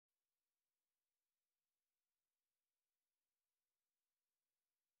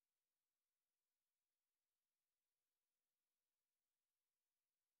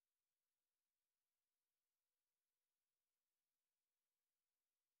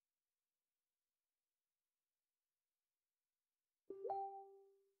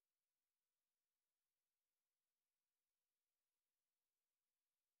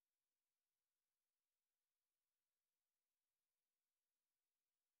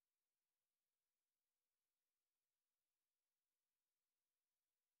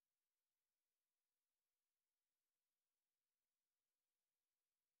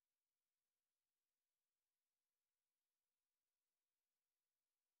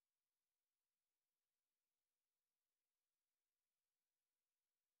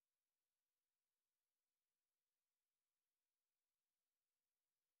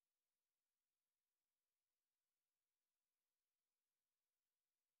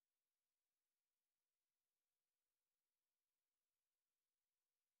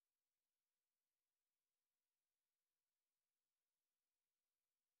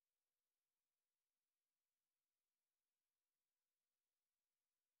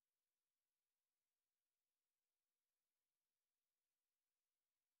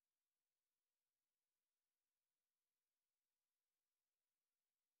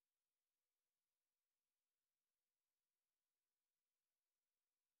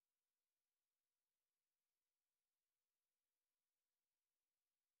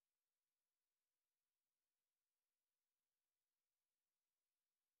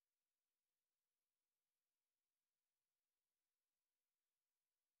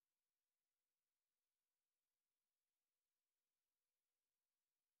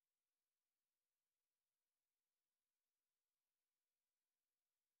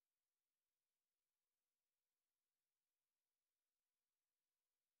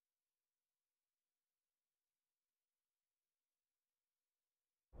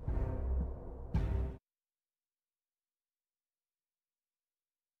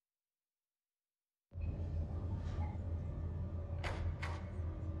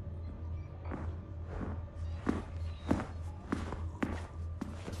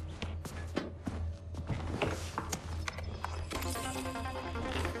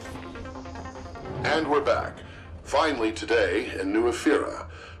And we're back. Finally today, in New Ephyra,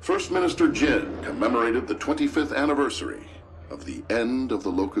 First Minister Jin commemorated the 25th anniversary of the end of the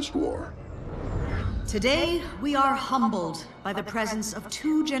Locust War. Today, we are humbled by the presence of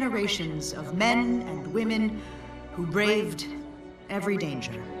 2 generations of men and women who braved every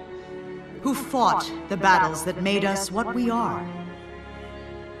danger, who fought the battles that made us what we are,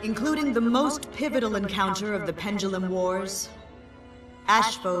 including the most pivotal encounter of the Pendulum Wars,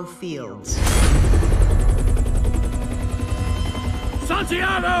 Ashfo Fields.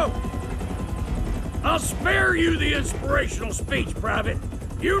 Santiago! I'll spare you the inspirational speech, Private.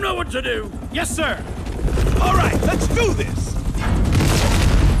 You know what to do. Yes, sir. All right, let's do this.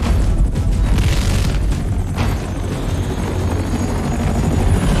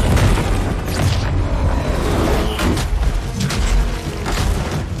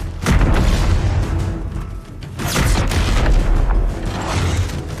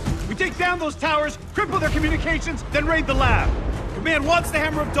 We take down those towers, cripple their communications, then raid the lab. Command wants the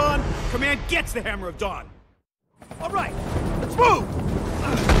Hammer of Dawn, Command gets the Hammer of Dawn. All right, let's move!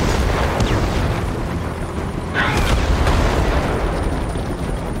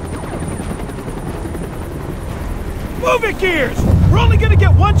 Move it, Gears! We're only gonna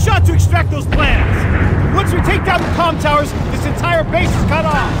get one shot to extract those plans. Once we take down the comm towers, this entire base is cut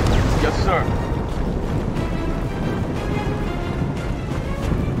off. Yes, sir.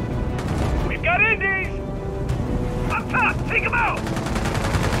 We've got Indies! Up top! Take them out!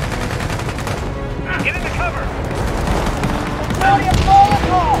 Get into cover! Brilliant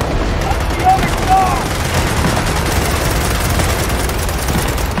Molotov! That's the other star!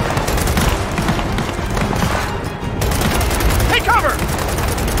 Take cover!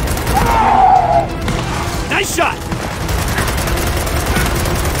 Nice shot!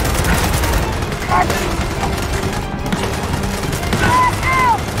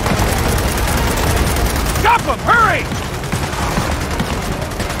 Stop him! Hurry!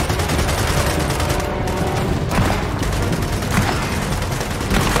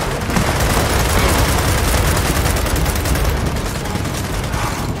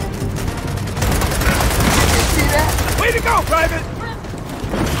 Way to go, Private!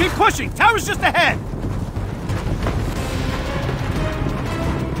 Keep pushing! Tower's just ahead!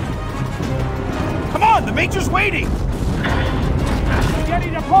 Come on, the Major's waiting! Spaghetti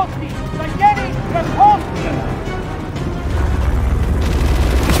Napolsky! Spaghetti Napolsky!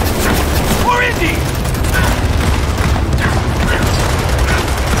 More Indies!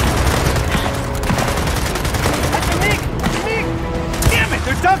 That's a leak! Damn it,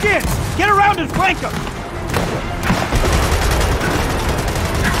 they're dug in! Get around and flank them!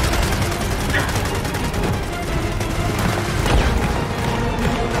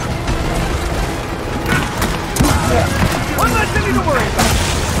 One less thing to worry about.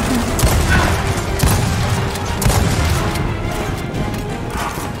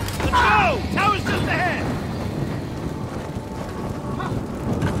 Let's go! Tower's just ahead!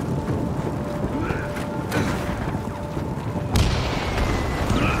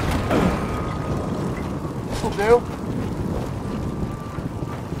 Will do.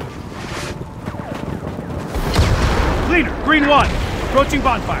 Cleaner, Green 1. Approaching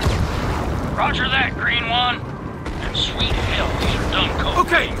bonfire. Roger that, Green 1. And sweet hell, these are done cold.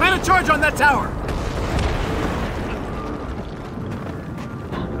 Okay, plan a charge on that tower.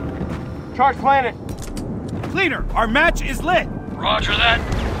 Charge planet. Cleaner, our match is lit. Roger that.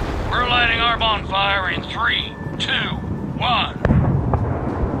 We're lighting our bonfire in 3, 2, 1.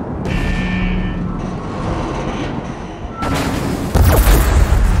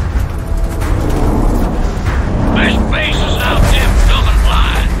 This base is now dim, dumb, and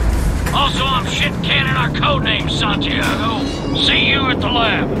blind. Also, I'm shit canning our codename, Santiago. See you at the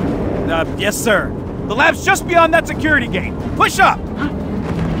lab. Yes, sir. The lab's just beyond that security gate. Push up!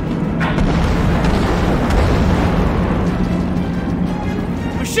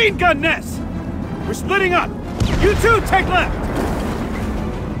 Machine gun nest! We're splitting up. You two take left.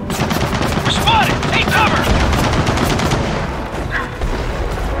 We're spotted! Take cover!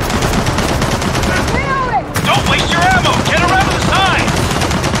 Don't waste your ammo! Get around to the side!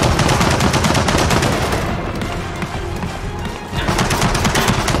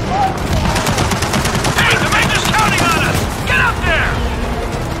 Hey, the Major's counting on us! Get up there!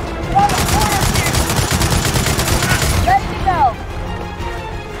 On the corner here! Ready to go!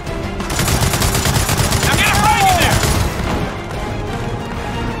 Now get a frag in there!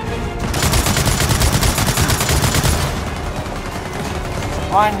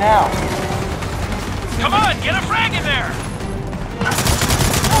 Fine now. Come on, get a frag in there!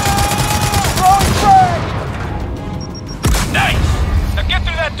 Throwing frag! Nice! Now get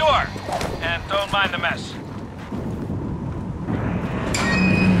through that door! man. Don't mind the mess.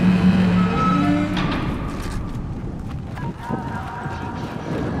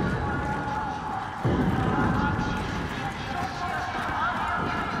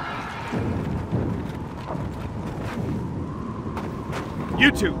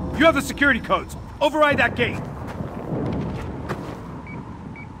 You two, you have the security codes. Override that gate.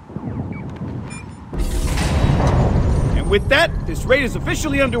 And with that, this raid is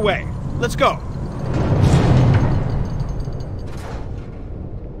officially underway. Let's go.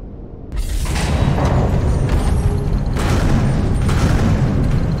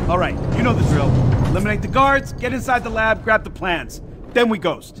 All right, you know the drill. Eliminate the guards, get inside the lab, grab the plans. Then we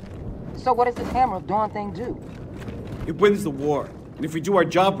ghost. So what does this Hammer of Dawn thing do? It wins the war. And if we do our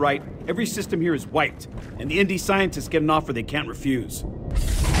job right, every system here is wiped, and the indie scientists get an offer they can't refuse.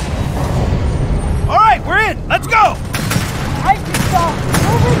 All right, we're in! Let's go! I can go!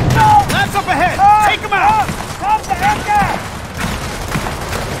 Moving go! Lab's up ahead! Take them out! Come the heck out!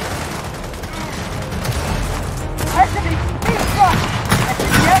 I should be speed truck! I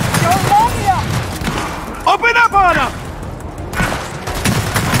should get Joe Romeo! Open up on them!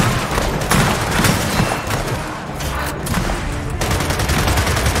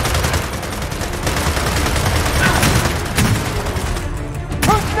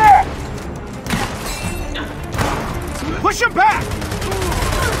 Push him back!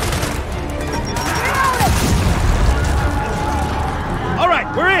 All right,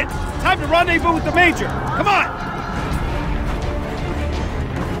 we're in. Time to rendezvous with the Major. Come on!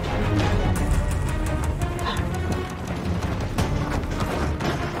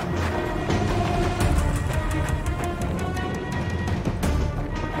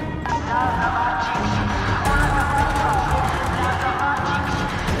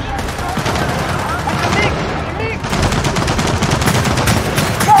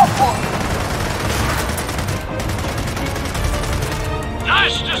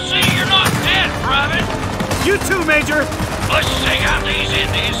 Nice to see you're not dead, Private. You too, Major. Let's take out these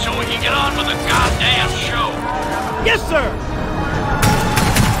Indians so we can get on with the goddamn show. Yes, sir.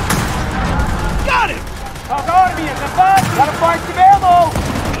 Got it. Pagare me, capaz! Gotta fight the ammo!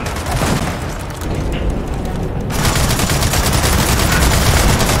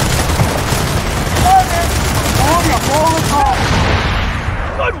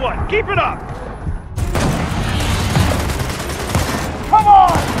 Good one. Keep it up. Come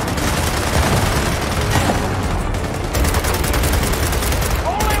on!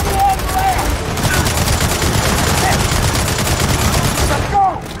 Only one left! Let's go!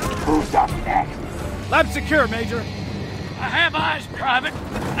 Who's up next? Lab secure, Major. I have eyes, Private.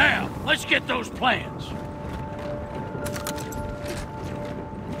 Now, let's get those plans.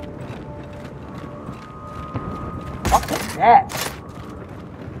 What was that?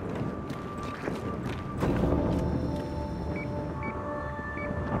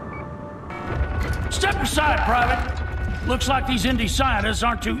 Step aside, Private. Looks like these indie scientists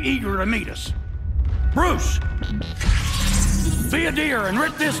aren't too eager to meet us. Bruce! Be a dear and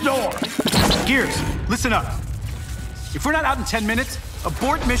rip this door. Gears, listen up. If we're not out in 10 minutes,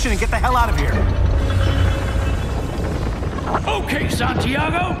 abort mission and get the hell out of here. Okay,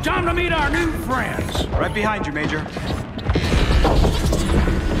 Santiago, time to meet our new friends. Right behind you, Major.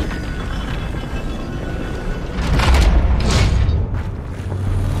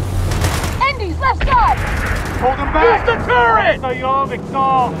 Andy's left side! Hold him back! Use the turret! Stoją,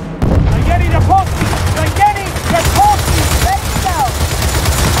 Victor! Zajęli na polski! Zajęli na polski! Let's go!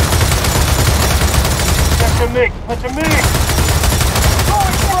 That's a mix! That's a mix!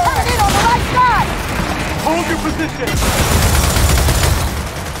 Coming in on the right side! Hold your position!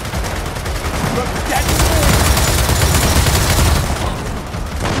 Look, that's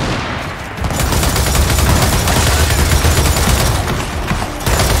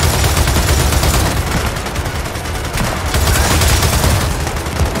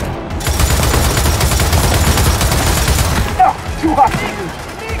too hot!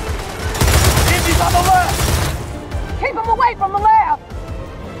 Indies on the left! Keep him away from the lab!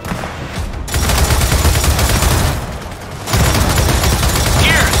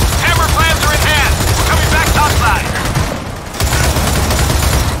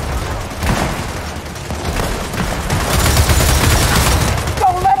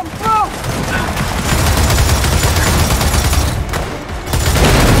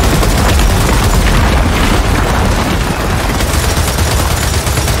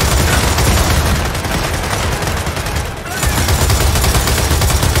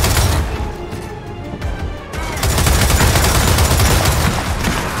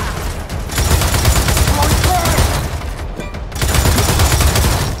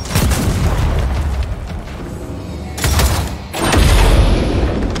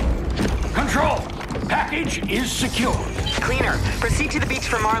 package is secure. Cleaner, proceed to the beach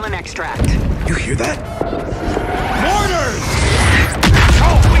for marlin extract. You hear that? Mortars!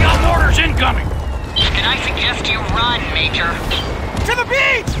 Oh, we got mortars incoming! Can I suggest you run, Major? To the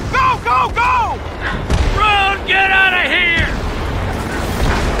beach! Go, go, go! Run! Get out of here!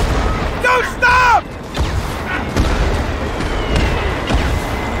 Don't stop!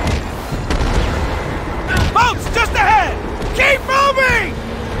 Boats just ahead! Keep moving!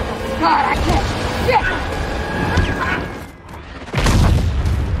 God, I can't. Shit!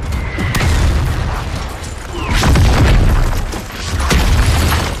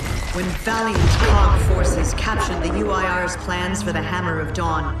 When valiant COG forces captured the UIR's plans for the Hammer of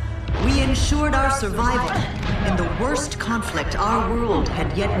Dawn, we ensured our survival in the worst conflict our world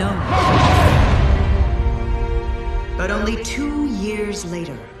had yet known. But only 2 years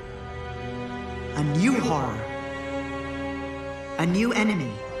later, a new horror, a new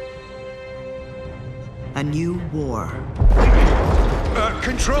enemy, a new war.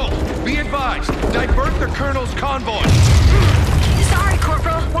 Control, be advised. Divert the Colonel's convoy. Sorry,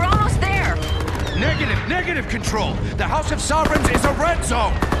 Corporal. We're almost there. Negative, Control. The House of Sovereigns is a red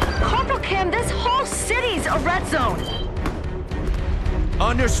zone. Corporal Kim, this whole city's a red zone.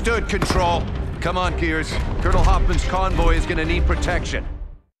 Understood, Control. Come on, Gears. Colonel Hoffman's convoy is gonna need protection.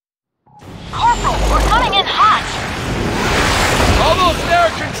 Corporal, we're coming in hot. Almost there,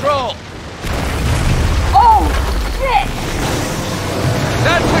 Control. Oh, shit!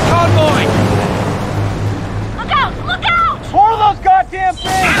 That's the convoy. Look out! Look out! More of those goddamn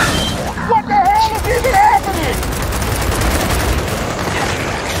things! What the hell is even happening?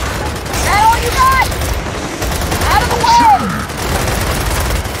 Is that all you got? Out of the way!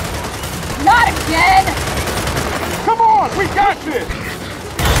 Not again! Come on, we got this!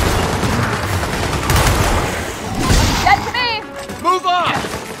 Get to me! Move on.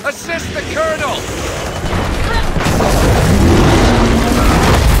 Assist the Colonel.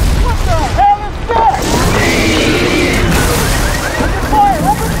 What the hell is that? Open fire!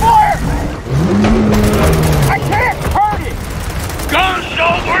 Open fire! I can't hurt it! Guns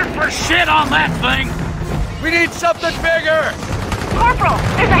don't work for shit on that thing! We need something bigger. Corporal,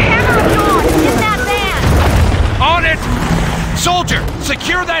 there's a Hammer of Dawn in that van! On it. Soldier,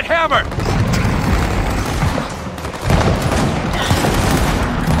 secure that hammer.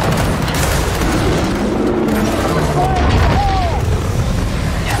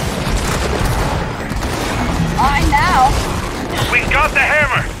 Fine now. We got the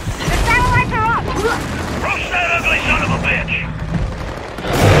hammer! The satellites are up! Roast that ugly son of a bitch!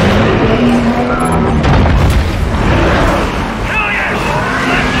 Hell yes!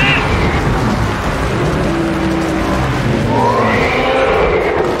 That's it!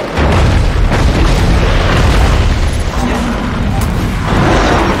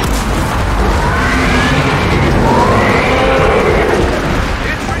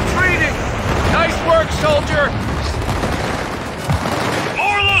 It's retreating. Nice work, soldier.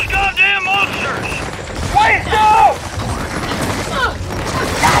 More of those goddamn monsters! Wait, no!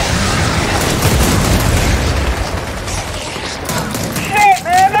 Shit,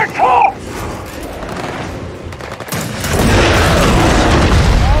 man, they're tough!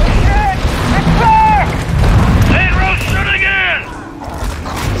 Oh, shit! It's back! They roasted again!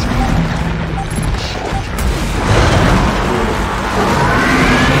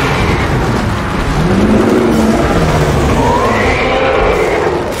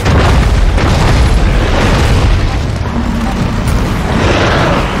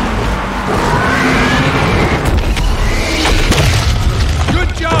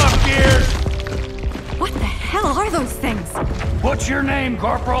 Good job, Gears. What the hell are those things? What's your name,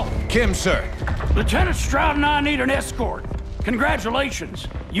 Corporal? Kim, sir. Lieutenant Stroud and I need an escort. Congratulations,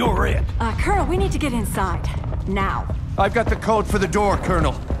 you're it. Colonel, we need to get inside. Now. I've got the code for the door,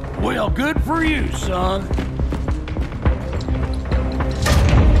 Colonel. Well, good for you, son.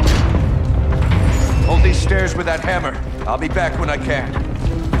 Hold these stairs with that hammer. I'll be back when I can.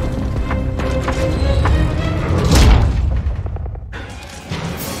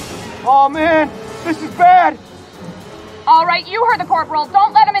 Oh, man, this is bad! All right, you heard the corporal.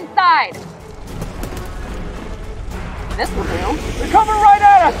 Don't let him inside. This will do. They're coming right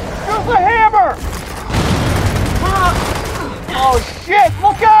at us! Use the hammer! Oh, shit,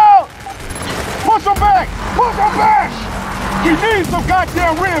 look out! Push them back! Push them back! We need some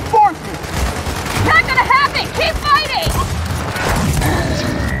goddamn reinforcements! Not gonna happen! Keep fighting!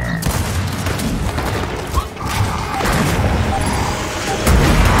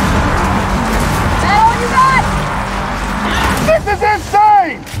 Is that all you got? This is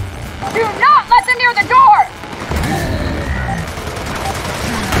insane! Do not let them near the door!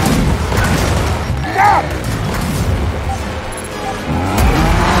 Stop!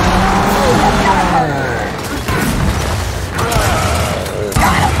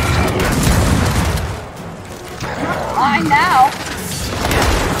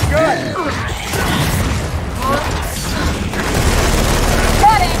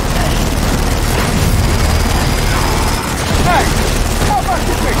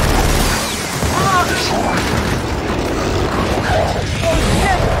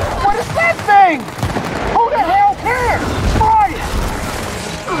 that thing! Who the hell cares? Brian!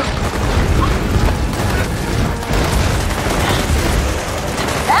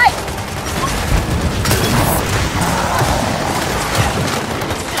 Hey!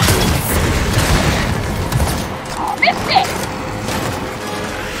 Missed it!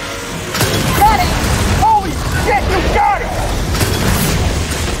 Got it! Holy shit, you got it!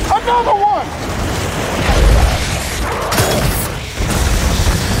 Another one!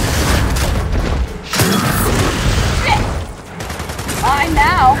 Shit! Mine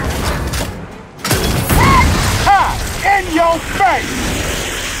now. Ha! In your face!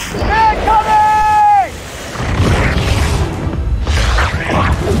 Incoming!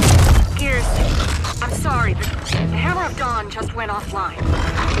 Gears, I'm sorry, but the Hammer of Dawn just went offline.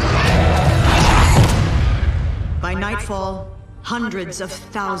 By nightfall, hundreds of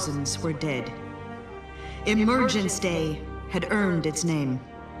thousands were dead. Emergence Day had earned its name.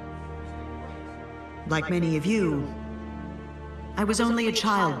 Like many of you, I was only a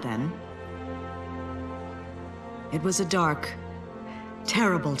child then. It was a dark,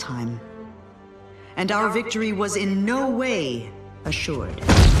 terrible time, and our victory was in no way assured.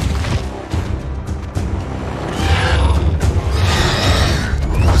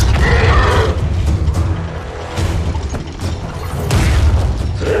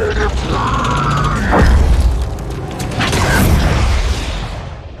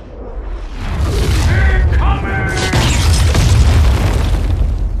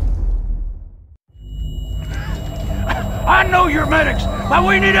 I know you're medics, but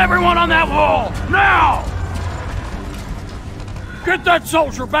we need everyone on that wall, now! Get that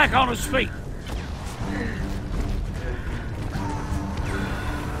soldier back on his feet.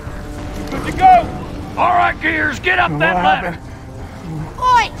 Good to go! All right, Gears, get up that ladder.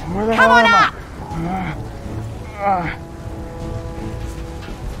 Oi! Where the Come hell on am up!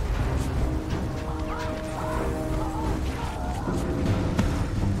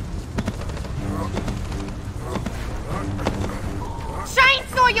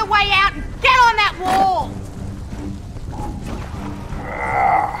 Chainsaw your way out and get on that wall!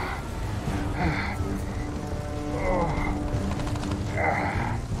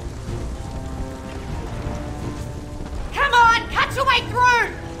 Come on, cut your way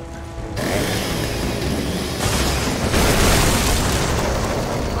through!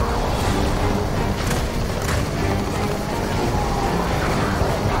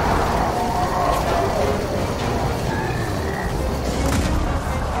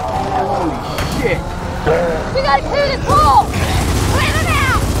 Holy shit!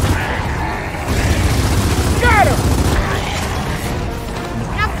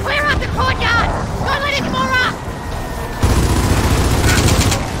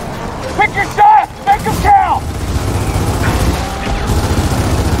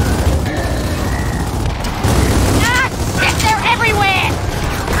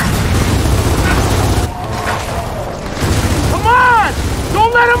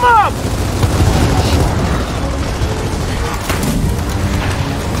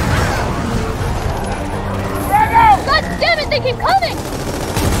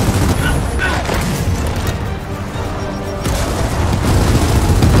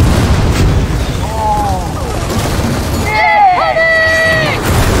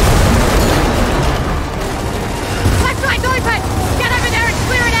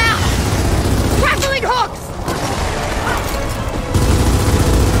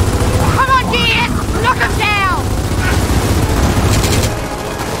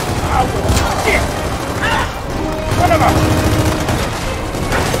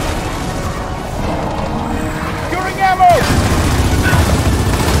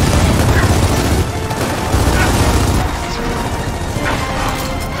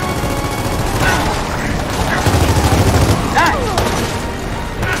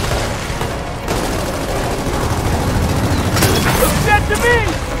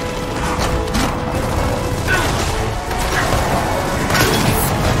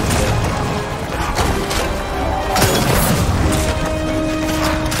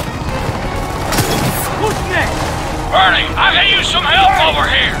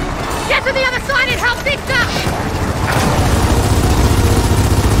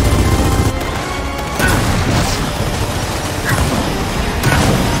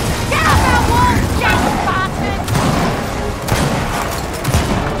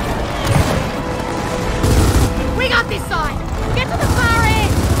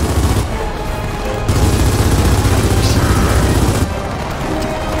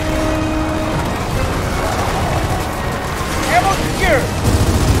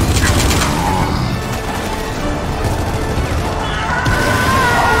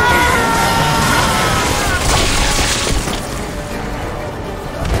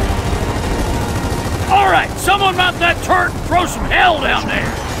 throw some hell down there!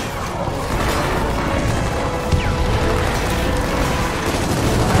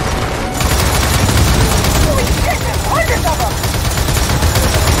 Holy shit, there's hundreds of them!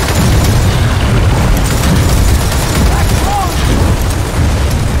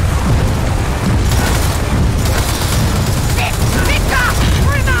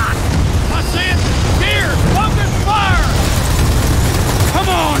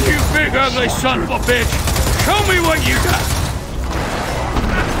 Big ugly son of a bitch! Show me what you got!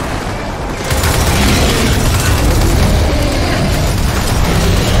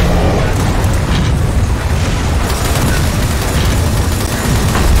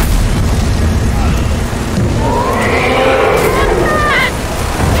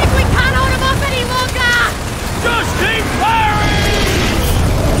 Think we can't hold him up any longer! Just keep firing!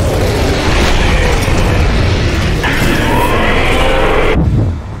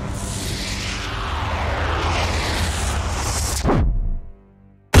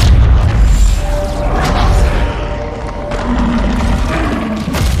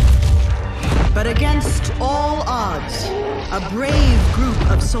 But against all odds, a brave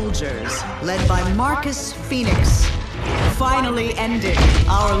group of soldiers, led by Marcus Phoenix, finally ended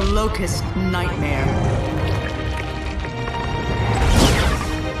our Locust nightmare.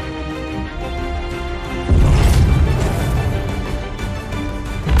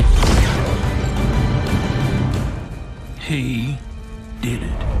 He did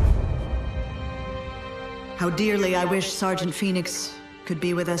it. How dearly I wish Sergeant Phoenix could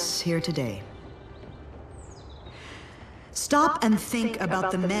be with us here today. Stop and think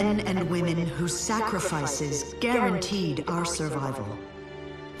about the men and women whose sacrifices guaranteed our survival.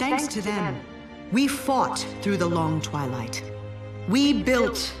 Thanks to them, we fought through the long twilight. We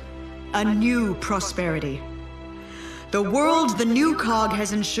built a new prosperity. The world the new cog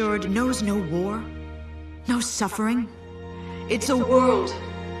has ensured knows no war, no suffering. It's a world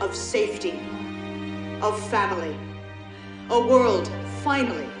of safety, of family. A world,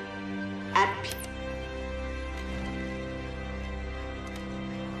 finally, at peace.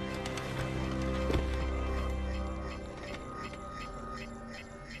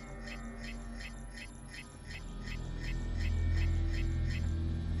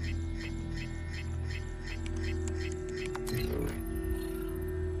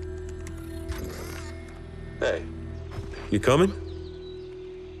 Hey, you coming?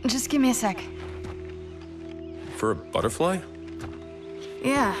 Just give me a sec. For a butterfly?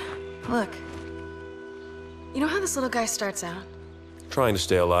 Yeah, look. You know how this little guy starts out? Trying to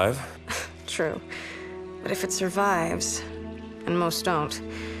stay alive. True. But if it survives, and most don't,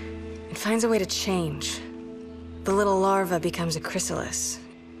 it finds a way to change. The little larva becomes a chrysalis.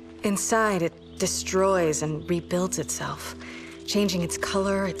 Inside, it destroys and rebuilds itself, changing its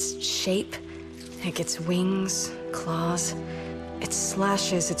color, its shape. It gets wings, claws. It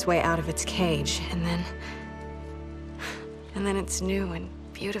slashes its way out of its cage, and then it's new and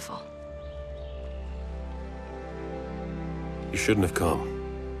beautiful. You shouldn't have come.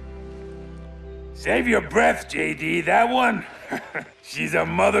 Save your breath, JD. That one? She's a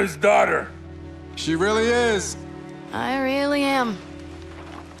mother's daughter. She really is. I really am.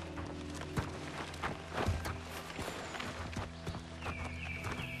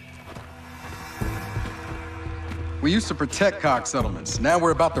 We used to protect cog settlements. Now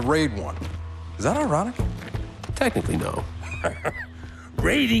we're about to raid one. Is that ironic? Technically, no.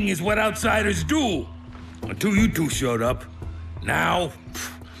 Raiding is what outsiders do. Until you two showed up. Now,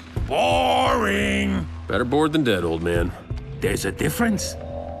 boring. Better bored than dead, old man. There's a difference.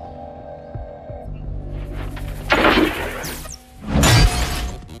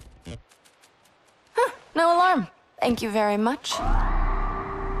 No alarm. Thank you very much.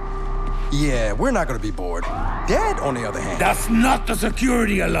 Yeah, we're not gonna be bored. Dead, on the other hand. That's not the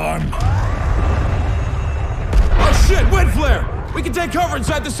security alarm. Oh shit, wind flare! We can take cover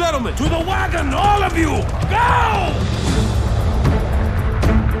inside the settlement! To the wagon, all of you! Go!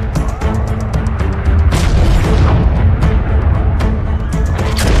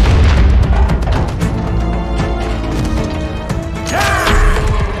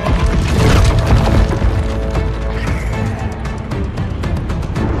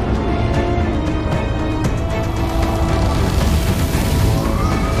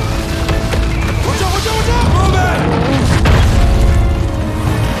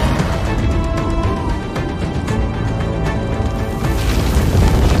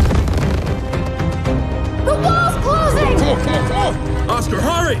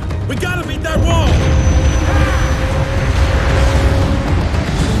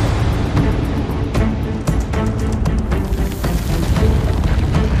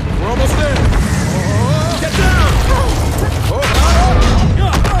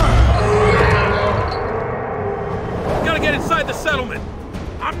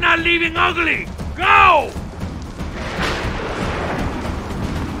 I'm not leaving Ugly! Go!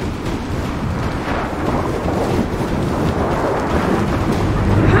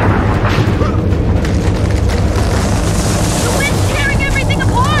 The wind's tearing everything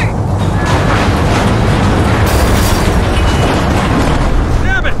apart!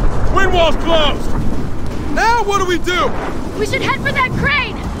 Damn it! Wind wall's closed! Now what do we do? We should head for that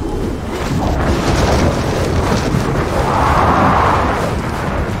crane!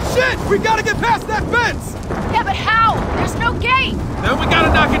 Shit! We gotta get past that fence! Yeah, but how? There's no gate! Then we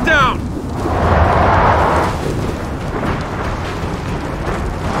gotta knock it down!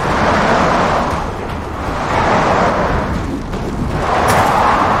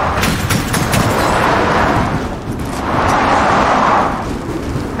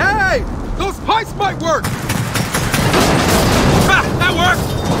 Hey! Those pipes might work! Ha! That worked!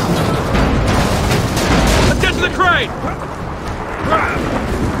 Let's get to the crane!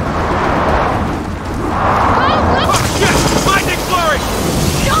 Oh, shit! Lightning flurry!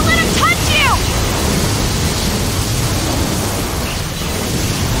 Don't let him touch you!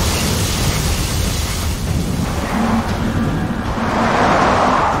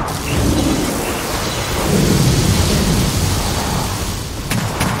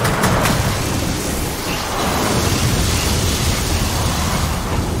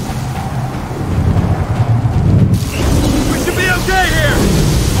 We should be okay here!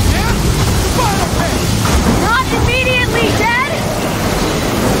 Yeah? Not immediately, Dad!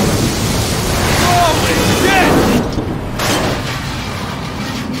 Holy shit!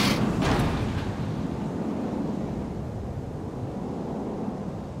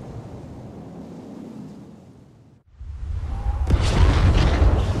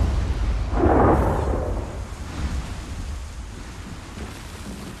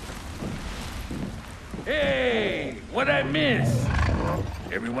 Hey, what'd I miss?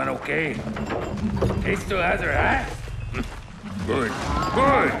 Everyone okay? Kate still has her hat? Good,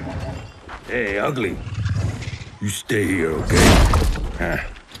 good. Hey, Ugly. You stay here, okay?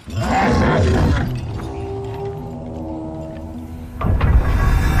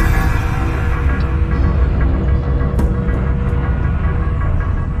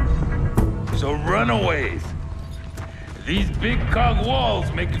 So runaways. These big cog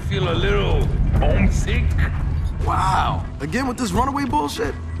walls make you feel a little homesick? Wow. Again with this runaway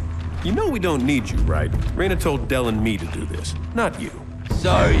bullshit? You know we don't need you, right? Reyna told Del and me to do this, not you.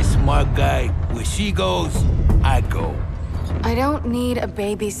 Sorry, smart guy. Where she goes, I go. I don't need a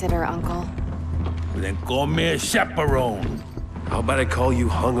babysitter, Uncle. Well, then call me a chaperone. How about I call you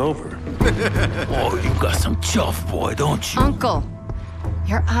hungover? Oh, you got some chuff, boy, don't you? Uncle,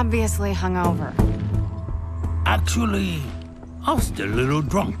 you're obviously hungover. Actually, I'm still a little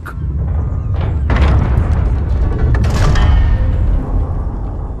drunk.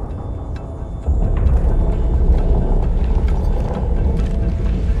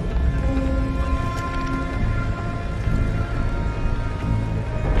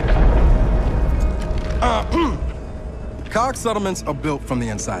 Cog settlements are built from the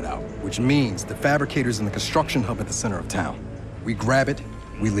inside out, which means the fabricators in the construction hub at the center of town. We grab it,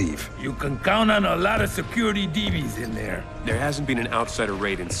 we leave. You can count on a lot of security DBs in there. There hasn't been an outsider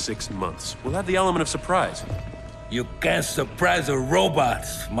raid in 6 months. We'll have the element of surprise. You can't surprise the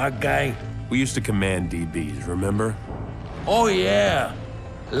robots, my guy. We used to command DBs, remember? Oh, yeah.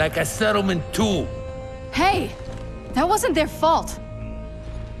 Like a settlement, too. Hey, that wasn't their fault.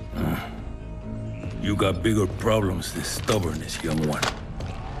 You got bigger problems than stubbornness, young one.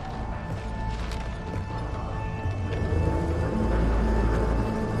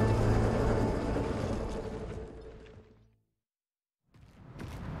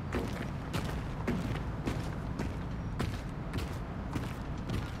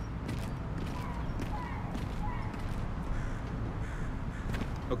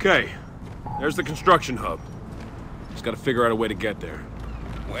 Okay, there's the construction hub. Just gotta figure out a way to get there.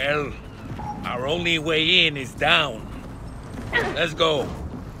 Well, our only way in is down. Let's go.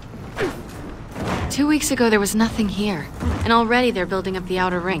 2 weeks ago, there was nothing here. And already they're building up the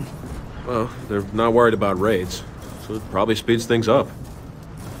outer ring. Well, they're not worried about raids, so it probably speeds things up.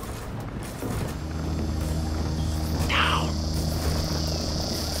 Down.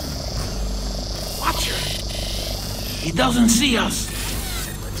 Watch her. He doesn't see us.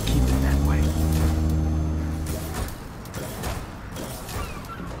 Let's keep it that way.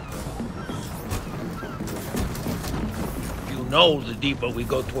 You know, the deeper we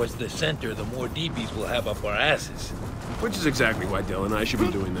go towards the center, the more DBs we'll have up our asses. Which is exactly why Del and I should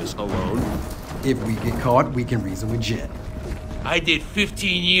be doing this alone. If we get caught, we can reason with Jen. I did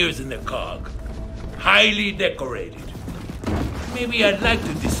 15 years in the COG. Highly decorated. Maybe I'd like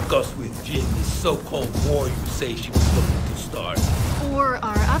to discuss with Jin this so-called war you say she was looking to start. Or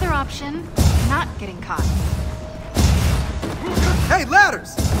our other option, not getting caught. Hey,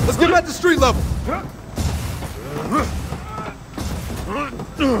 ladders! Let's get them at the street level. That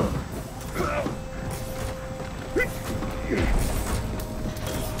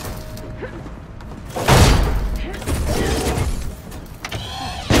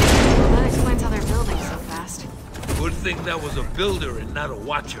explains how they're building so fast. Good thing that was a builder and not a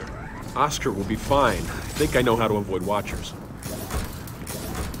watcher. Oscar will be fine. I think I know how to avoid watchers.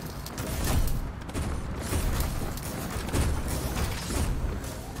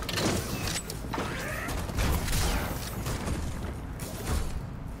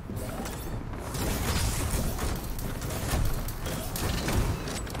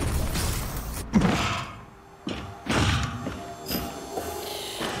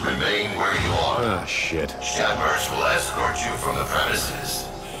 Remain where you are. Ah, shit. Shepherds will escort you from the premises.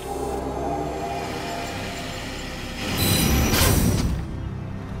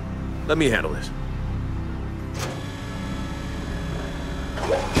 Let me handle this.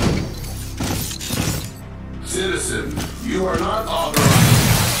 Citizen, you are not authorized.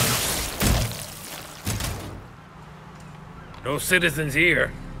 No citizens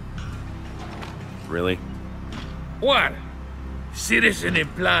here. Really? What? Citizen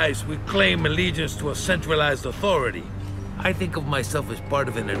implies we claim allegiance to a centralized authority. I think of myself as part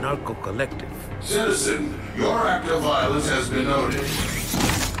of an anarcho-collective. Citizen, your act of violence has been noted.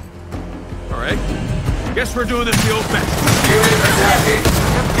 All right. Guess we're doing this the old-fashioned. Unit attacking.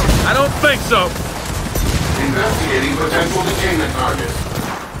 I don't think so. Investigating potential detainment targets.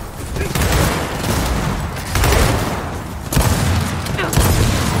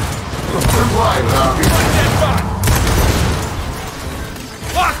 Comply without resistance.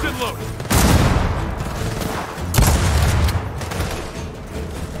 Locked and loaded.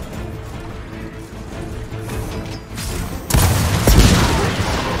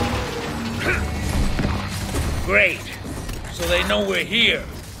 Great. So they know we're here.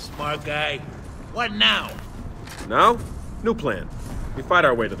 Smart guy. What now? Now, new plan. We fight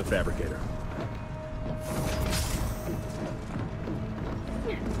our way to the fabricator.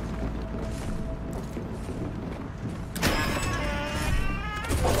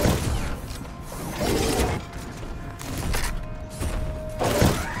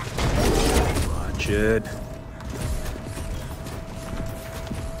 Watch it.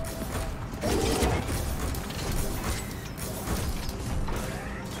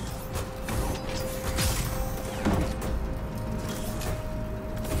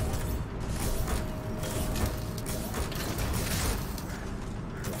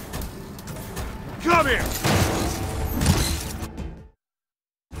 Come here!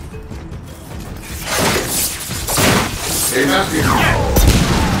 Hey, Matthew.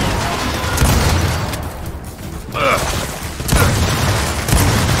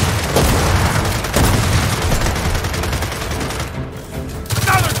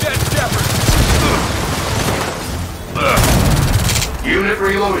 Another dead shepherd! Unit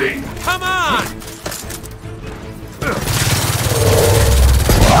reloading. Come on!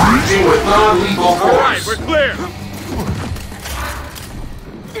 Reaching with non-lethal force. All right, we're clear.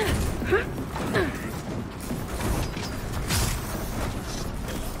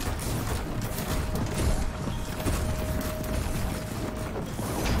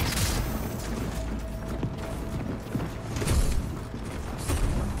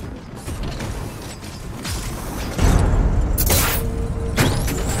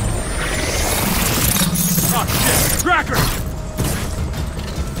 Oh, shit! Cracker!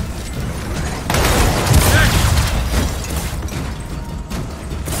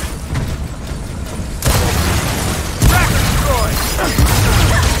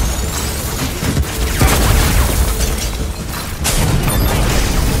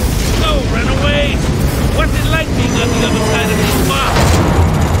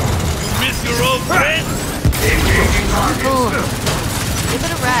 Give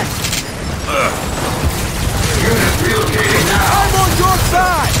it a rest. Unit relocating now. I'm on your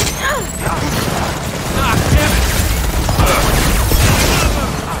side! Ah, damn it!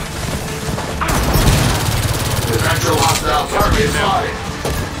 Potential hostile target spotted.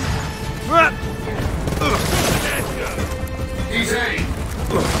 He's aiming.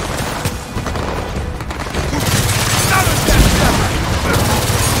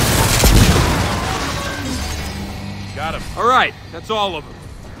 Got him. All right, that's all of them.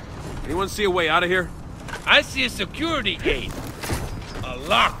 Anyone see a way out of here? I see a security gate. A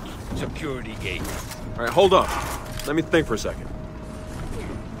locked security gate. All right, hold on. Let me think for a second.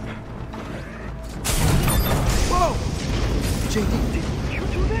 Whoa! JD, did you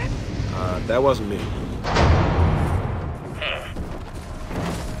do that? That wasn't me.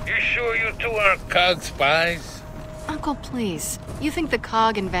 You sure you two aren't COG spies? Uncle, please. You think the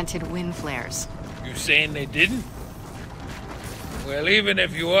COG invented wind flares? You saying they didn't? Well, even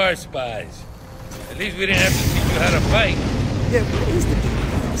if you are spies, at least we didn't have to teach you how to fight. Yeah, what is the deal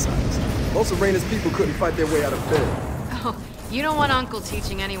with outsiders? Most of Raina's people couldn't fight their way out of bed. Oh, you don't want Uncle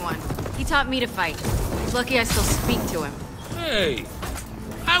teaching anyone. He taught me to fight. He's lucky I still speak to him. Hey,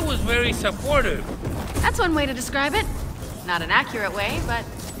 I was very supportive. That's one way to describe it. Not an accurate way, but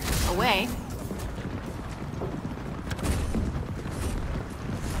a way.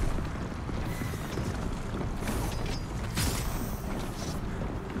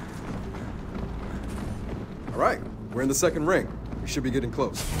 All right, we're in the second ring. We should be getting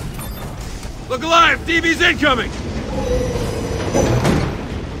close. Look alive! DB's incoming!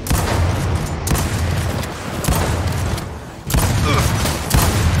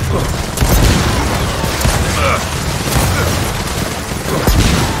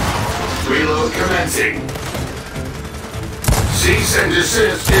 Reload commencing. Cease and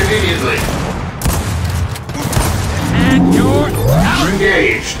desist immediately. And you're out.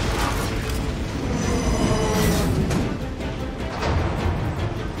 Engaged.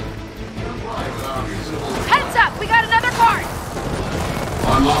 Heads up! We got another guard!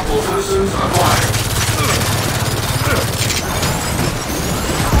 Unlawful citizens acquired.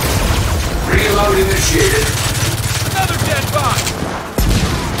 Reload initiated. Another dead bot!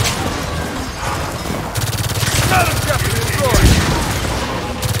 Another Shepherd destroyed!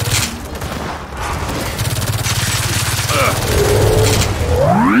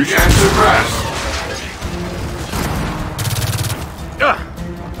 Regen suppressed.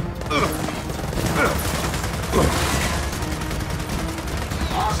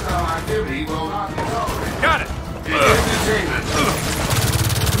 Hostile activity will not be tolerated. Got it! Detainment.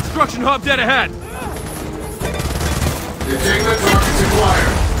 Construction hub dead ahead! Detainment targets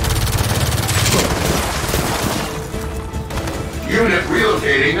acquired. Unit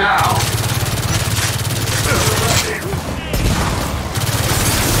relocating now.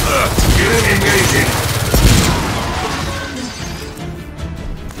 Unit engaging.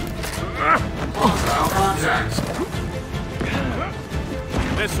 Hostile contacts.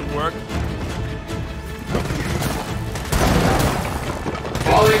 This'll work.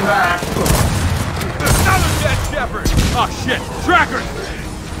 Falling back. Another dead Shepherd! Oh shit! Trackers!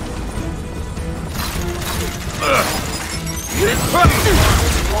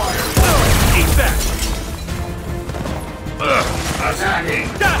 Eat that! Attacking.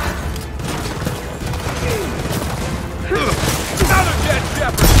 Another dead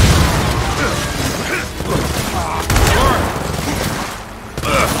Shepherd!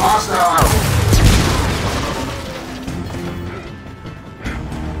 Hostile.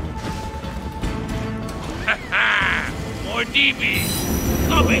 More DB.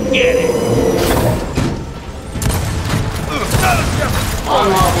 Come and get it.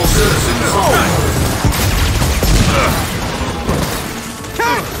 Unlawful citizens home.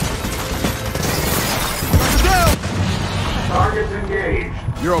 Targets engaged.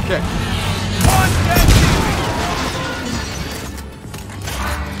 You're okay.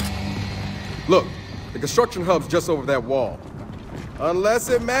 Look, the construction hub's just over that wall. Unless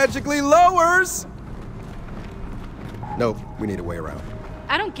it magically lowers! Nope, we need a way around.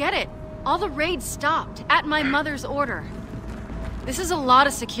 I don't get it. All the raids stopped, at my mother's order. This is a lot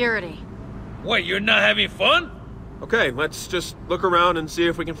of security. What, you're not having fun? Okay, let's just look around and see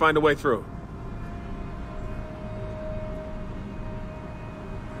if we can find a way through.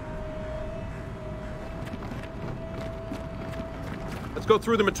 Let's go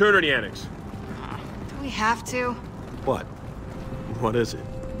through the maternity annex. Do we have to? What? What is it?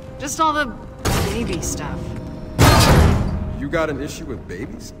 Just all the baby stuff. You got an issue with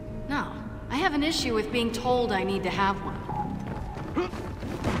babies? No, I have an issue with being told I need to have one.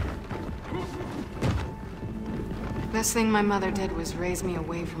 Best thing my mother did was raise me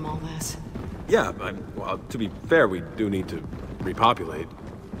away from all this. Yeah, well, to be fair, we do need to repopulate.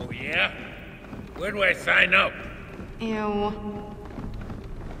 Oh, yeah? Where do I sign up? Ew.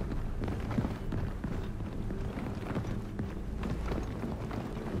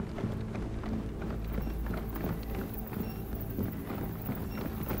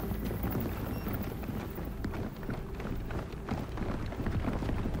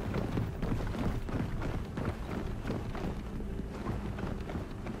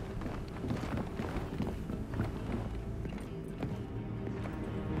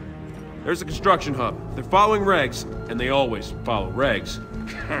 There's the construction hub. They're following regs, and they always follow regs.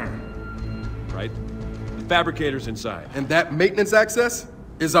 Right? fabricator's inside. And that maintenance access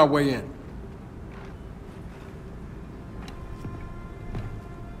is our way in.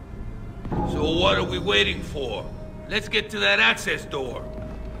 So what are we waiting for? Let's get to that access door.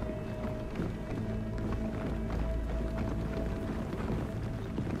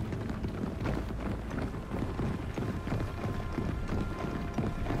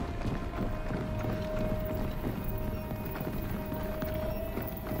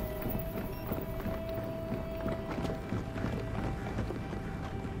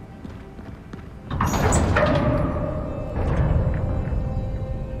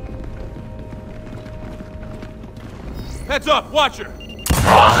 Heads up, watch her!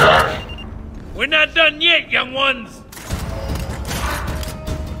 We're not done yet, young ones!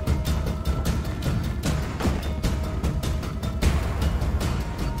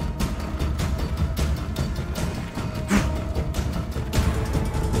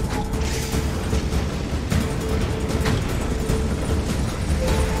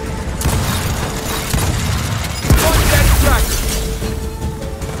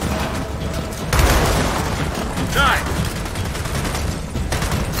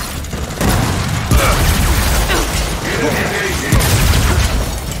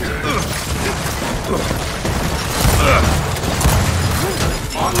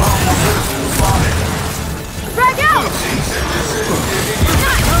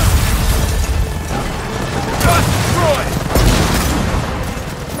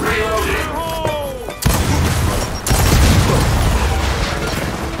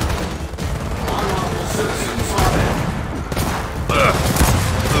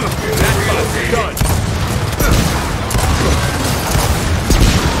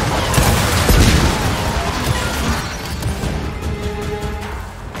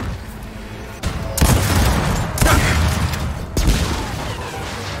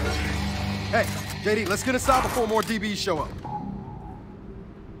 Hey, JD, let's get inside before more DBs show up.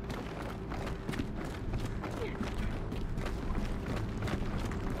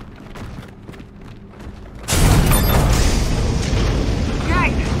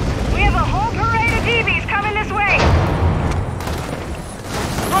 Guys, we have a whole parade of DBs coming this way.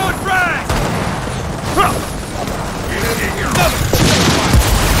 Road frag!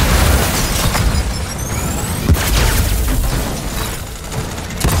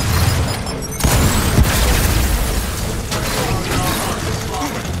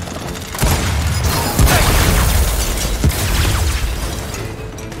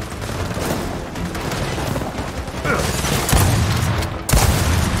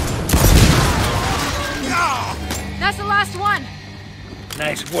 That's the last one.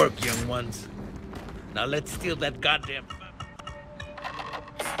 Nice work, young ones. Now let's steal that goddamn...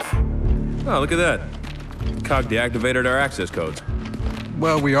 Oh, look at that. COG deactivated our access codes.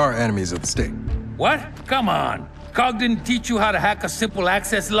 Well, we are enemies of the state. What? Come on. COG didn't teach you how to hack a simple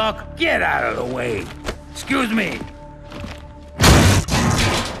access lock? Get out of the way. Excuse me.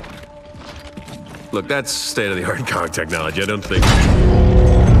 Look, that's state-of-the-art COG technology. I don't think...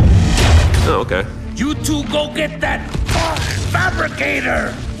 Oh, okay. You two go get that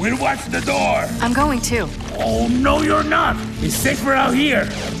fabricator! We'll watch the door! I'm going too. Oh, no, you're not! It's safer out here!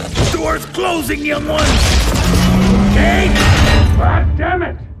 Door's closing, young ones! Okay? God damn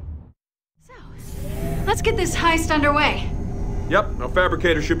it! Let's get this heist underway. Yep, our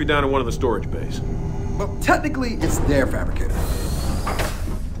fabricator should be down in one of the storage bays. Well, technically, it's their fabricator.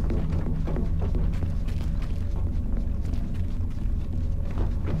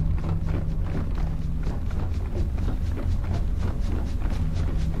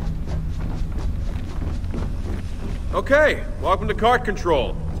 Okay, welcome to cart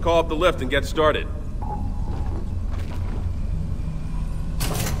control. Let's call up the lift and get started.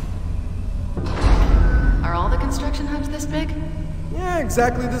 Are all the construction hubs this big? Yeah,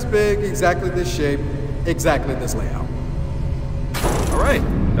 exactly this big, exactly this shape, exactly this layout. All right,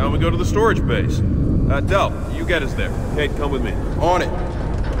 now we go to the storage base. Del, you get us there. Kate, come with me. On it.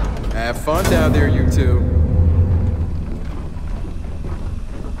 Have fun down there, you two.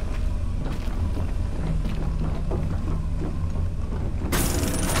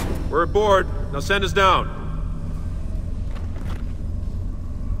 We're aboard. Now send us down.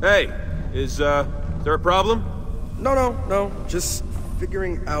 Hey, is there a problem? No. Just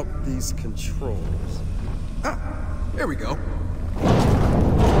figuring out these controls. Ah, there we go.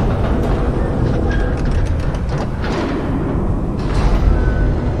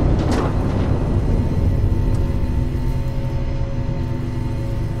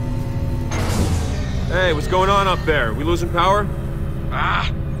 Hey, what's going on up there? We losing power?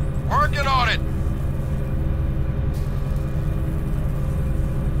 Working on it.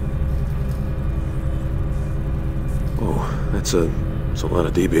 That's a lot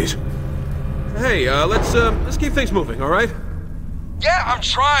of DBs. Hey, let's keep things moving, all right? Yeah, I'm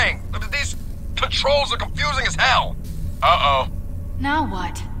trying. These controls are confusing as hell. Uh-oh. Now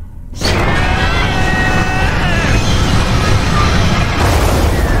what?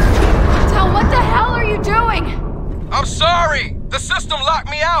 Del, what the hell are you doing? I'm sorry. The system locked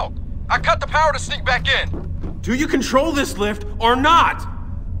me out. I cut the power to sneak back in. Do you control this lift or not?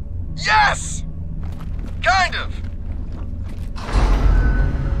 Yes! Kind of.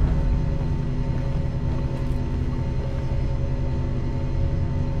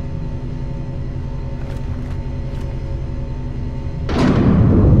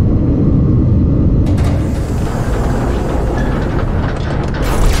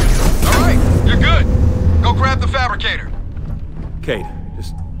 Kate,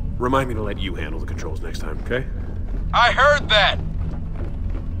 just remind me to let you handle the controls next time, okay? I heard that!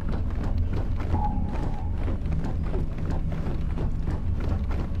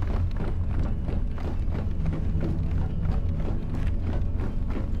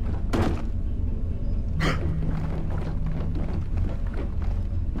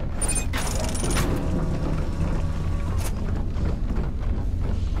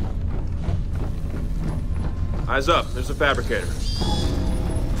 Eyes up, there's a fabricator.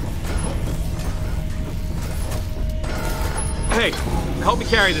 Hey, help me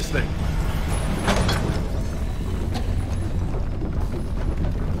carry this thing.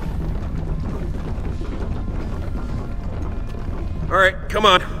 All right, come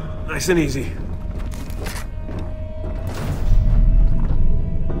on. Nice and easy.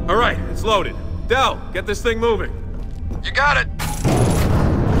 All right, it's loaded. Del, get this thing moving. You got it.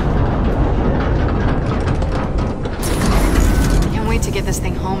 Can't wait to get this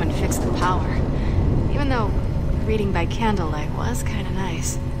thing home and fix the power. Even though reading by candlelight was kind of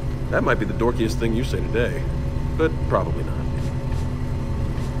nice. That might be the dorkiest thing you say today, but probably not.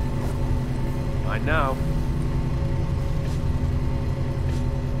 Fine now.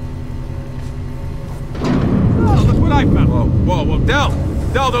 Oh, look what I found! Whoa, Del!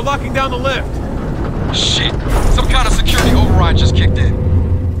 Del, they're locking down the lift! Shit! Some kind of security override just kicked in.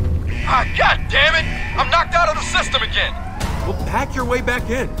 Ah, god damn it! I'm knocked out of the system again! Well, hack your way back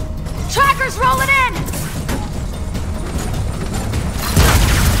in. Trackers rolling in!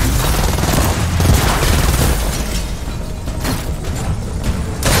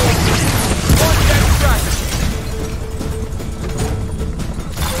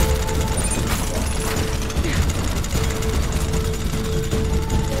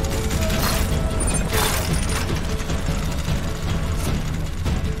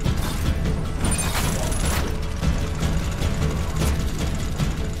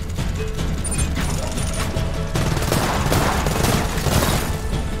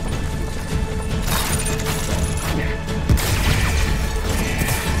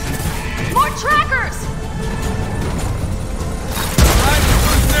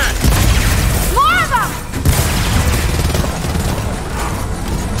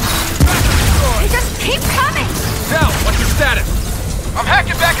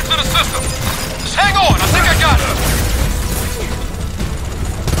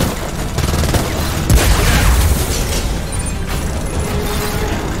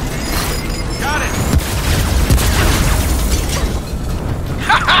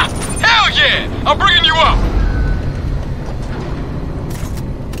 I'm bringing you up!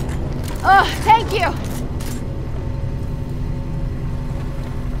 Thank you!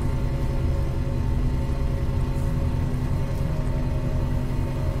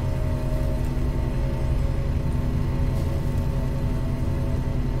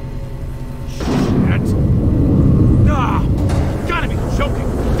 Gotta be joking!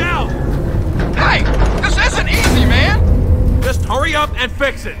 Down! Hey! This isn't easy, man! Just hurry up and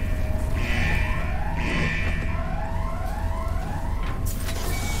fix it!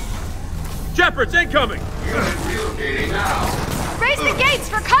 Shepard's incoming! Relocating now. Raise the gates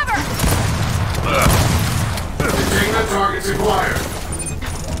for cover! Containment targets acquired.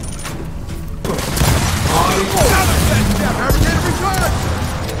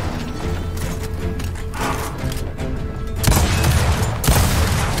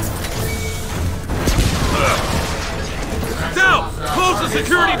 Del! Close the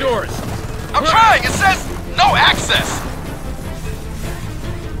security doors! I'm trying! It says no access!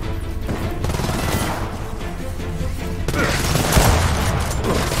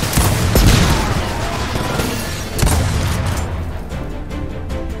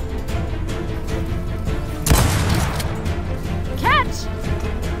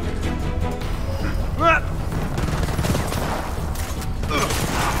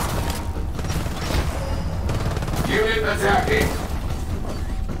 Unit attacking.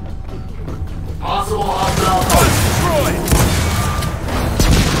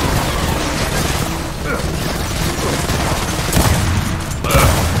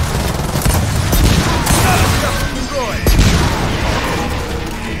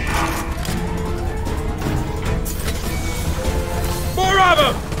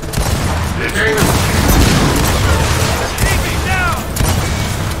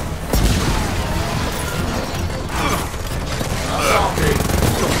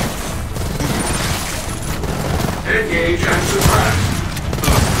 Engage and suppress.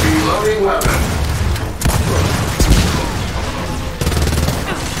 Reloading weapon.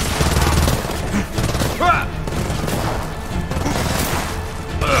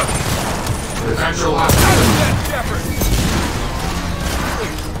 Potential hostile.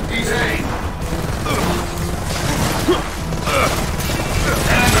 Detain.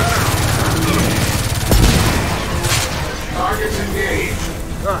 Targets engaged.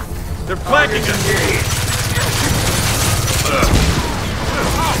 They're flanking us.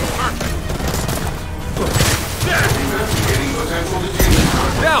 Investigating potential detention.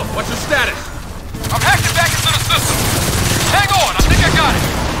 Now, what's your status? I'm hacking back into the system. Hang on, I think I got it.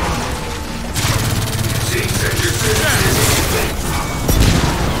 Cease and desist.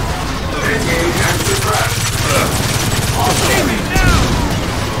 Engage and suppress. Give me now!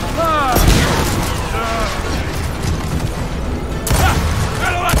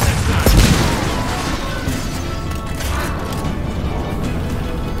 Better luck this time!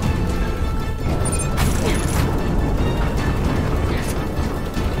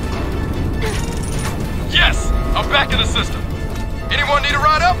 Yes, I'm back in the system. Anyone need a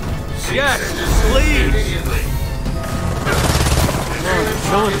ride up? Yes, please! Oh,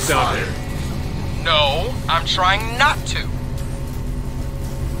 killing us out here. No, I'm trying not to.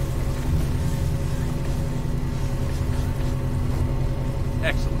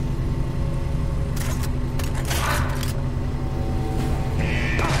 Excellent.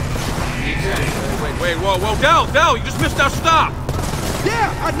 Wait, whoa, Del, you just missed our stop!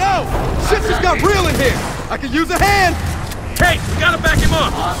 Yeah, I know! Shit just got real in here! I could use a hand! Hey, we gotta back him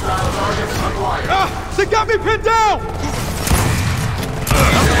up! They got me pinned down!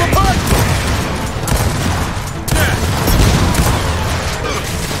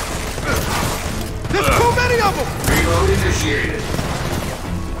 There's too many of them! Reload initiated.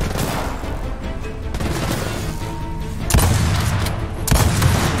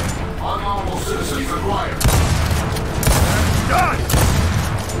 Unlawful citizens required. Done!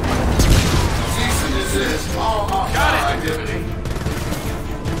 Cease and desist all hostile activity.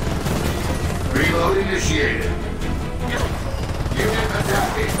 Reload initiated. Unit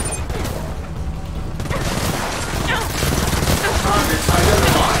attacking. Targets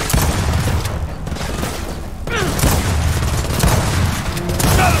identified.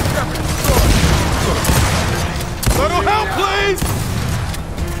 Little help, please!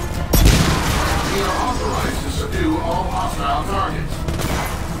 We are authorized to subdue all hostile targets.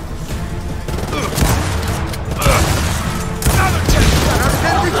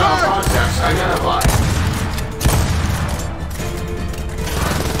 Hostile contacts identified.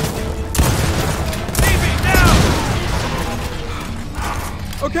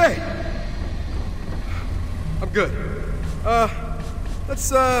 Okay. I'm good.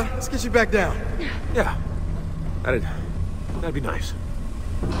 Let's get you back down. Yeah. That'd be nice.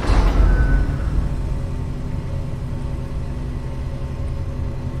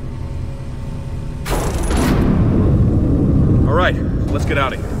 All right, let's get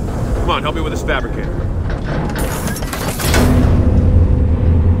out of here. Come on, help me with this fabricator.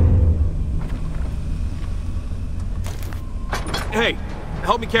 Hey,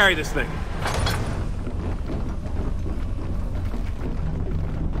 help me carry this thing.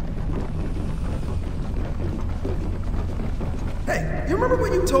 Hey, you remember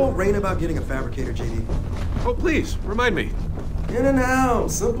what you told Rain about getting a fabricator, JD? Oh, please, remind me. In and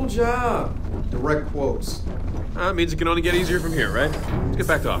out, simple job. Direct quotes. That means it can only get easier from here, right? Let's get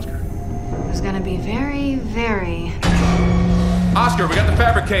back to Oscar. Who's gonna be very, very... Oscar, we got the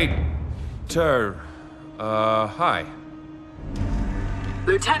fabricator. Hi.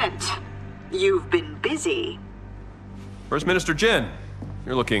 Lieutenant, you've been busy. First Minister Jin,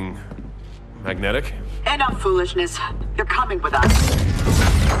 you're looking magnetic. Enough foolishness. You're coming with us.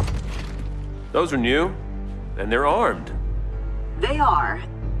 Those are new, and they're armed. They are.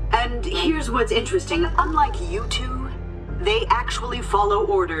 And here's what's interesting. Unlike you two, they actually follow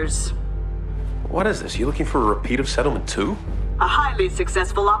orders. What is this? You looking for a repeat of Settlement 2? A highly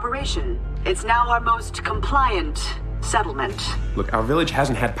successful operation. It's now our most compliant settlement. Look, our village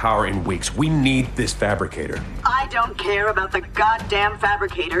hasn't had power in weeks. We need this fabricator. I don't care about the goddamn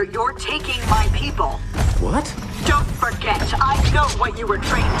fabricator. You're taking my people. What? Don't forget, I know what you were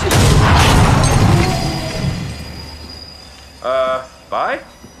trained to do. Bye?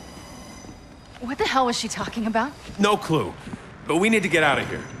 What the hell was she talking about? No clue. But we need to get out of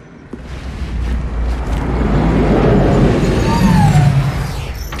here.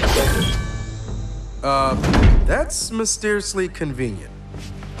 That's mysteriously convenient.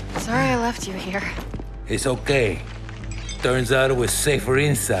 Sorry I left you here. It's okay. Turns out it was safer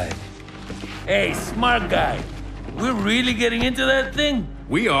inside. Hey, smart guy. We're really getting into that thing?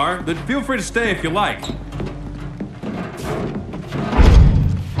 We are, but feel free to stay if you like.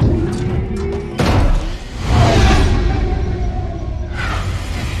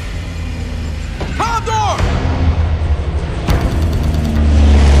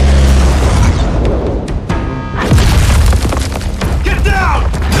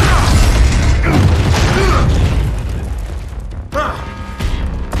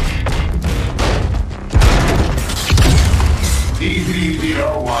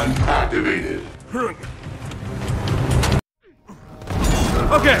 EV-01 activated.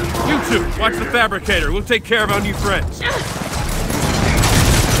 Okay, you two, watch the fabricator. We'll take care of our new friends.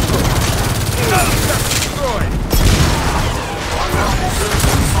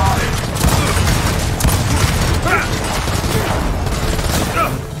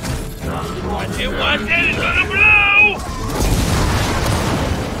 Watch it, it's gonna blow!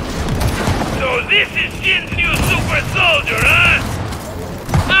 So this is Jin's new super soldier, huh?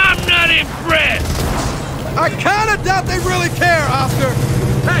 I'm not impressed! I kinda doubt they really care, Oscar!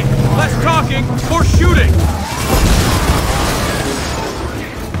 Hey, less talking, more shooting!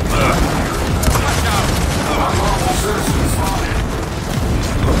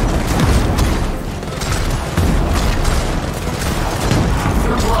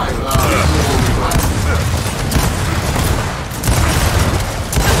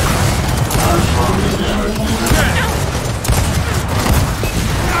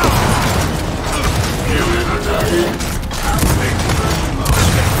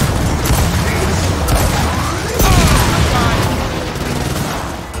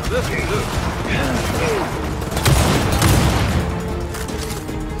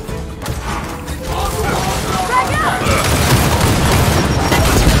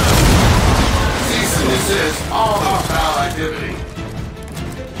 All hostile activity.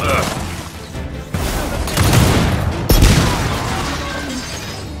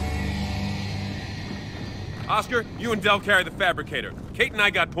 Oscar, you and Del carry the fabricator. Kate and I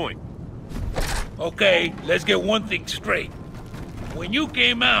got point. Okay, let's get one thing straight. When you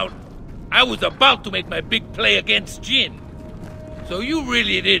came out, I was about to make my big play against Jin. So you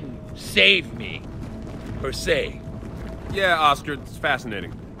really didn't save me, per se. Yeah, Oscar, it's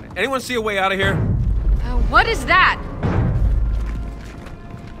fascinating. Anyone see a way out of here? What is that?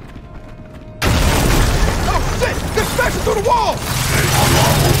 Oh, shit! They're smashing through the wall!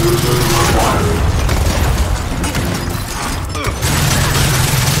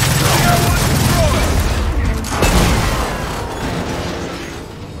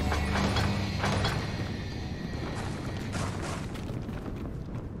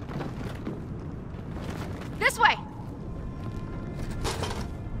 This way!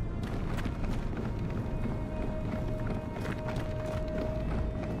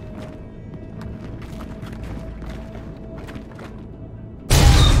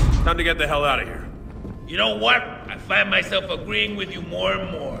 Time to get the hell out of here. You know what? I find myself agreeing with you more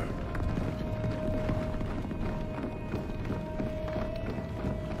and more.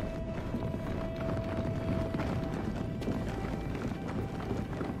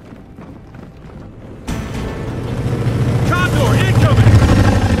 Condor, incoming!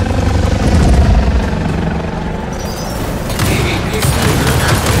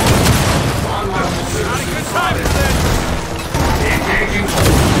 Not a good time, is it? Engaging.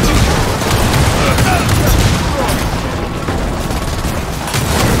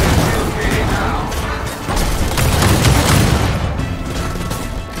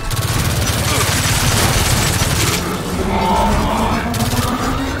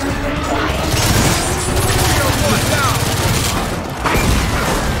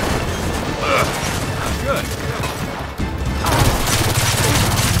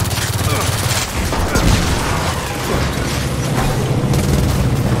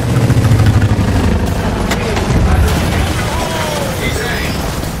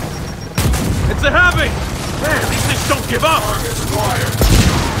 It's a heavy! Man, these things don't give up! Not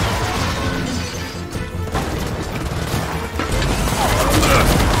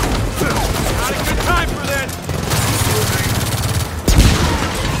a good time for this!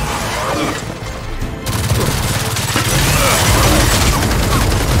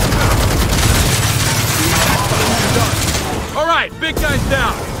 All right, big guy's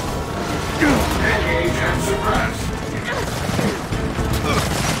down! Engage and suppress.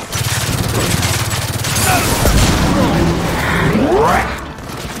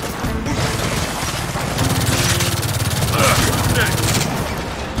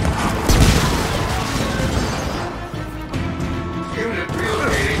 Unit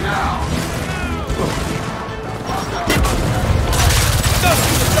relocating now.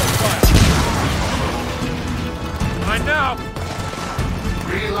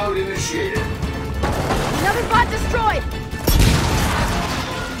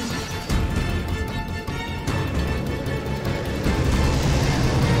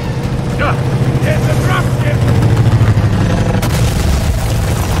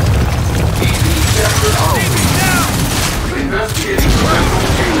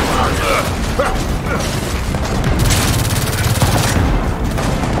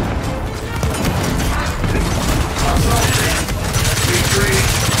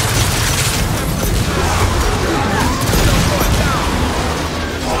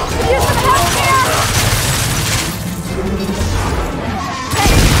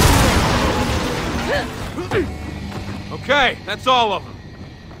 Okay, that's all of them.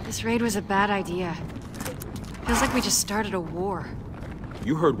 This raid was a bad idea. Feels like we just started a war.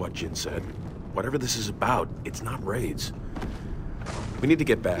 You heard what Jin said. Whatever this is about, it's not raids. We need to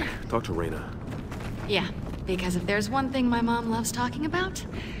get back. Talk to Reyna. Yeah, because if there's one thing my mom loves talking about,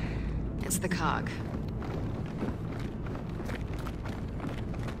 it's the COG.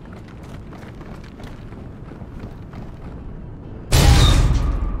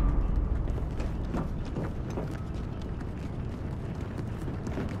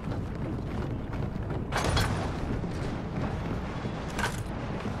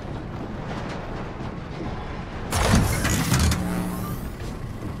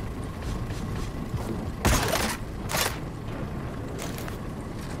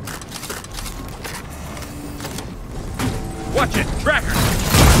 Watch it! Tracker!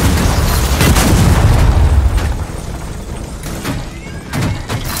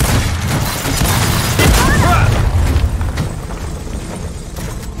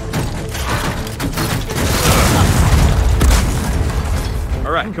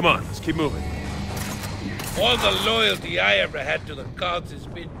 All right, come on. Let's keep moving. All the loyalty I ever had to the COGS has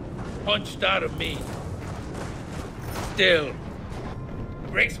been punched out of me. Still,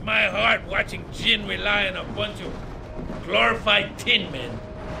 breaks my heart watching Jin rely on a bunch of glorified tin men.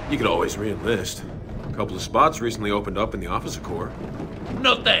 You could always re-enlist. A couple of spots recently opened up in the Officer Corps.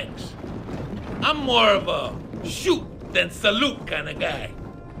 No thanks. I'm more of a shoot than salute kind of guy.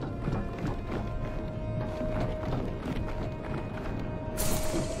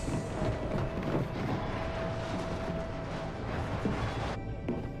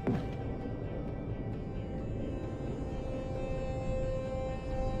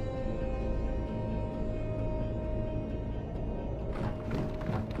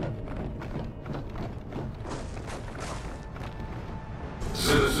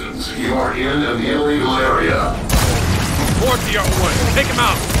 Citizens, you are in an illegal area. Towards the R1. Take him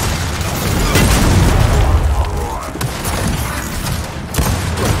out.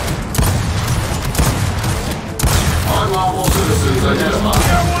 Unlawful citizens identified.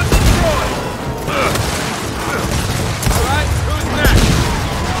 R1 destroyed. All right, who's next?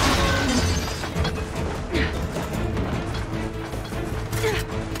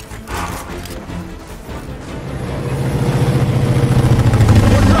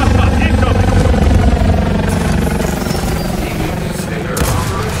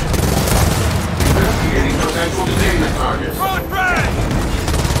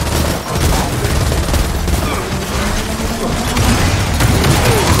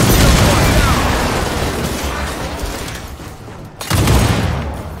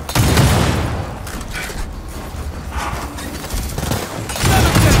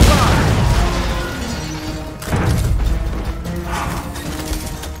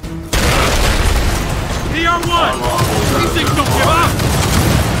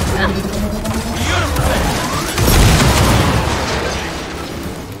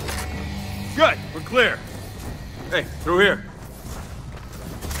 Good, we're clear. Hey, through here.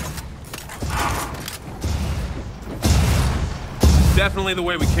 Definitely the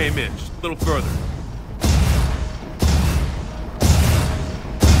way we came in, just a little further.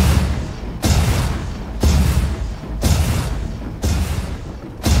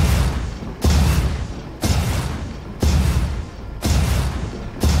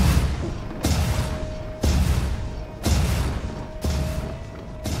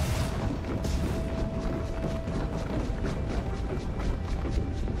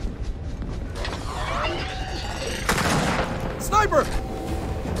 Sniper!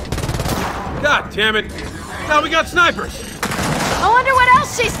 God damn it! Now we got snipers! I wonder what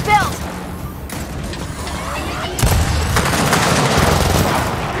else she's built!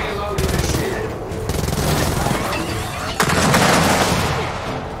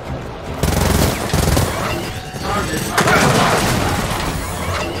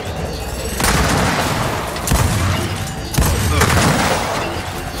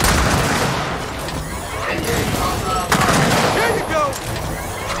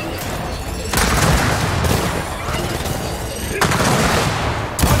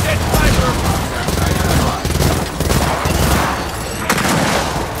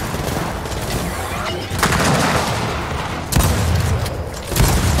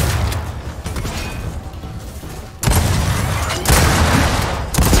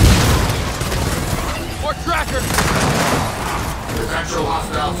 Potential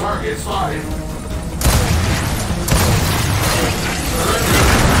hostile target spotted.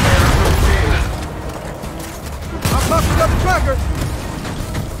 I'm popping up the tracker.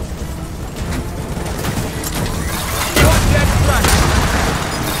 One dead tracker.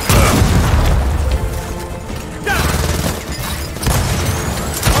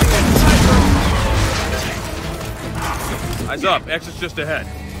 Heads up, exit's just ahead.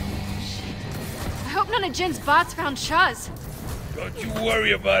 I hope none of Jin's bots found Chuz. Don't you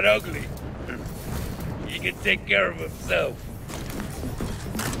worry about Ugly. He can take care of himself.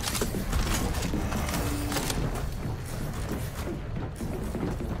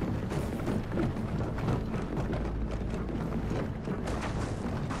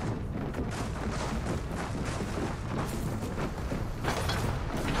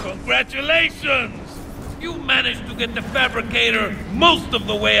 Congratulations! You managed to get the Fabricator most of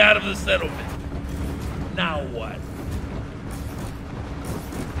the way out of the settlement. Now what?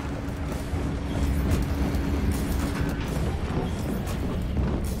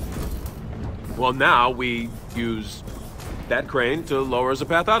 Well, now we use that crane to lower us a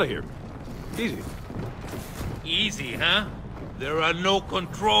path out of here. Easy. Easy, huh? There are no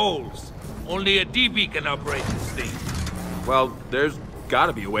controls. Only a DB can operate this thing. Well, there's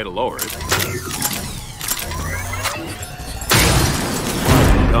gotta be a way to lower it.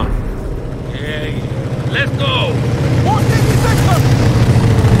 Done. Yeah. Let's go!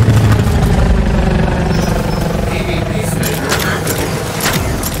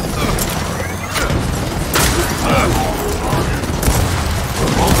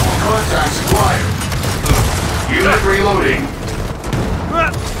 Contacts acquired. Unit reloading.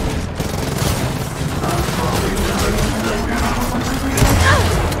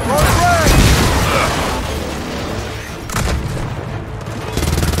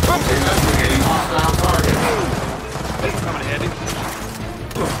 Investigating hostile target. Coming handy.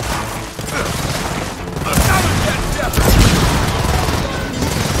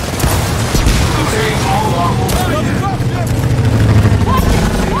 Obtain all lawful.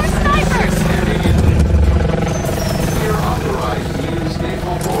 More snipers! You're authorized to use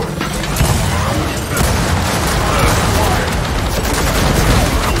naval force.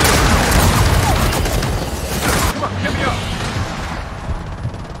 Come on, get me up.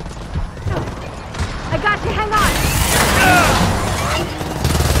 I got you, hang on!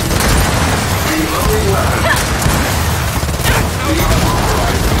 Reloading weapon.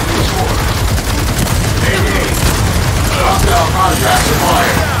 Authorized to use force. Hostile contact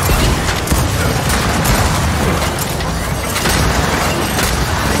acquired.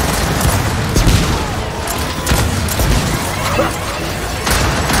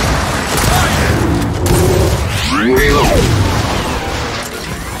 Reload.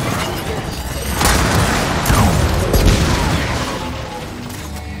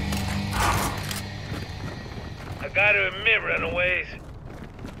 I gotta admit, Runaways,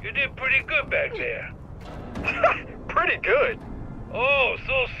 you did pretty good back there. Pretty good. Oh,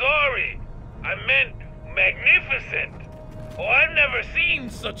 so sorry. I meant magnificent. Oh, I've never seen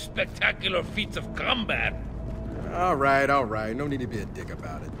such spectacular feats of combat. All right. No need to be a dick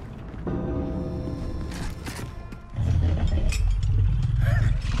about it.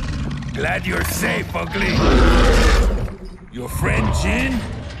 Glad you're safe, Ugly. Your friend Jin?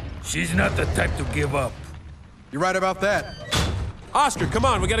 She's not the type to give up. You're right about that. Oscar, come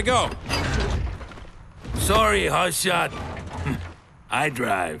on, we gotta go. Sorry, Hotshot. I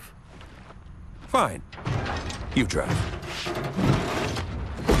drive. Fine. You drive.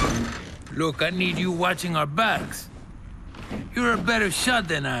 Look, I need you watching our backs. You're a better shot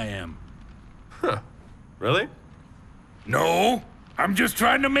than I am. Huh. Really? No, I'm just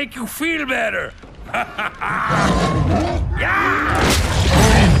trying to make you feel better. Yeah!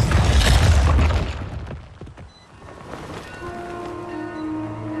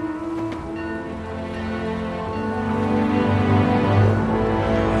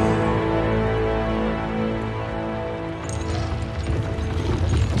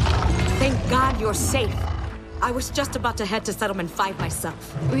 Thank God you're safe. I was just about to head to Settlement 5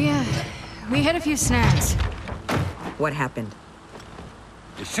 myself. We had a few snags. What happened?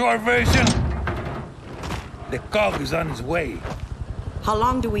 The short version? The cog is on his way. How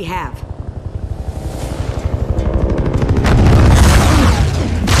long do we have?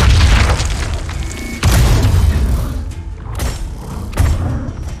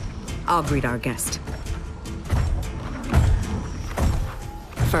 I'll greet our guest.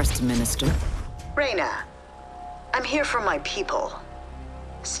 First Minister. Reyna, I'm here for my people.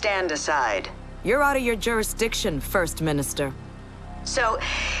 Stand aside. You're out of your jurisdiction, First Minister. So,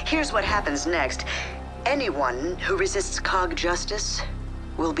 here's what happens next. Anyone who resists COG justice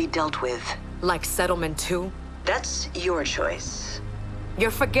will be dealt with. Like Settlement 2? That's your choice.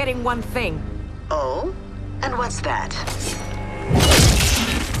 You're forgetting one thing. Oh? And what's that?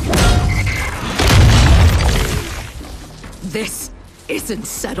 This isn't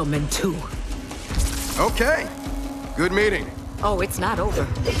Settlement 2. Okay. Good meeting. Oh, it's not over.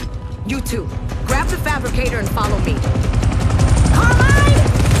 You two, grab the Fabricator and follow me.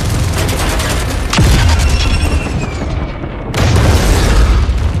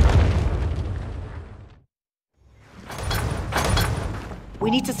 We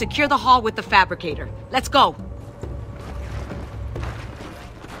need to secure the hall with the fabricator. Let's go.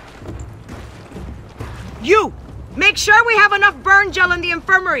 You! Make sure we have enough burn gel in the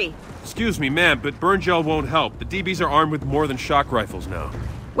infirmary! Excuse me, ma'am, but burn gel won't help. The DBs are armed with more than shock rifles now.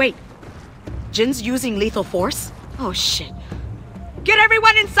 Wait. Jin's using lethal force? Oh, shit. Get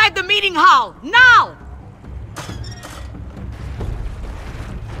everyone inside the meeting hall! Now!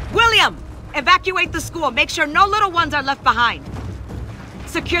 William! Evacuate the school. Make sure no little ones are left behind.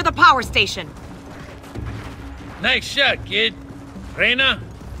 Secure the power station. Nice shot, kid. Reyna,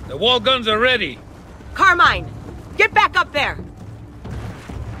 the wall guns are ready. Carmine, get back up there.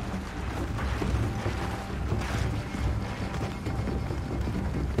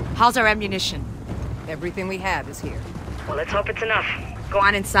 How's our ammunition? Everything we have is here. Well, let's hope it's enough. Go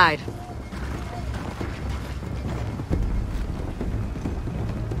on inside.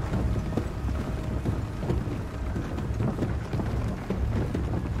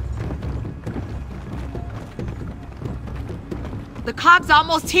 The cog's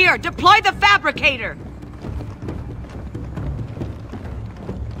almost here! Deploy the fabricator!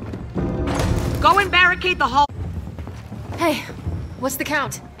 Go and barricade the hall. Hey, what's the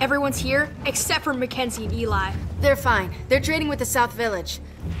count? Everyone's here, except for Mackenzie and Eli. They're fine. They're trading with the South Village.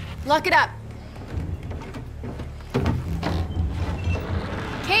 Lock it up.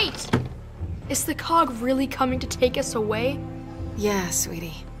 Kate! Is the cog really coming to take us away? Yeah,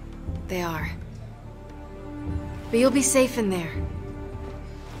 sweetie. They are. But you'll be safe in there.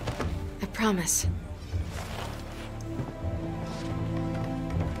 I promise.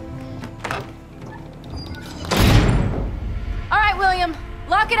 All right, William,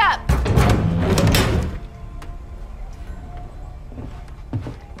 lock it up!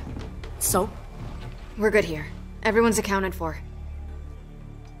 So? We're good here. Everyone's accounted for.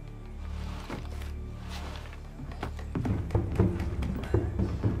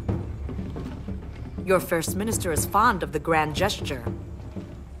 Your First Minister is fond of the grand gesture.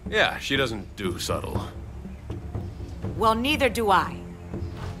 Yeah, she doesn't do subtle. Well, neither do I.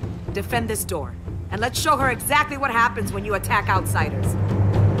 Defend this door, and let's show her exactly what happens when you attack outsiders.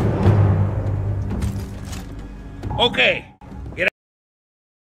 Okay. Get out.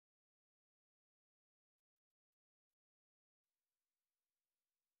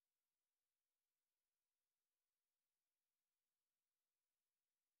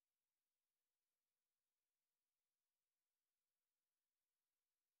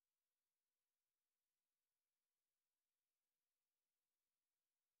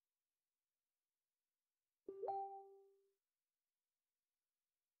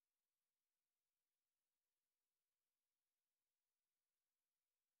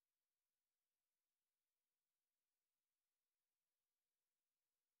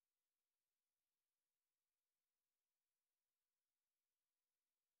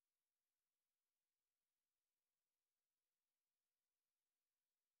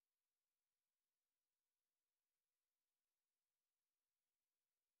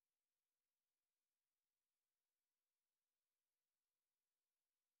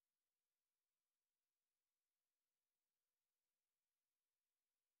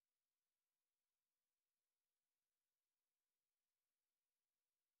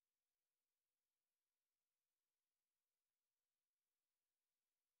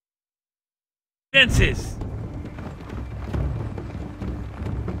 Fences.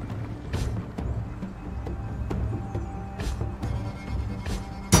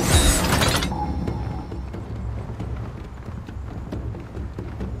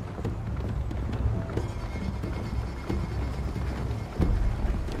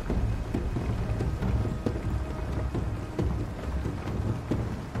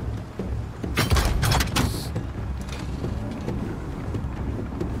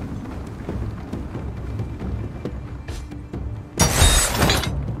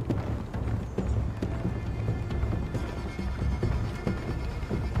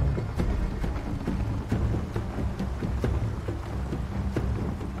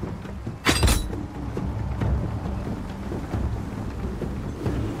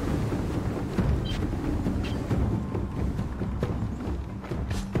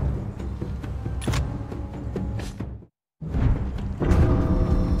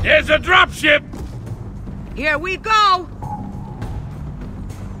 There's a dropship! Here we go!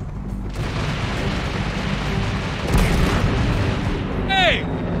 Hey!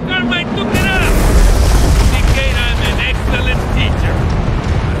 Carmine took it up! Indicate I'm an excellent teacher.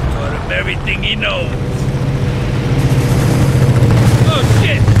 I taught him everything he knows.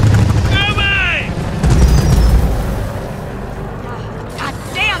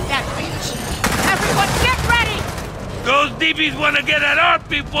 those DBs want to get at our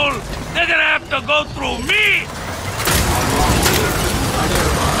people, they're gonna have to go through me!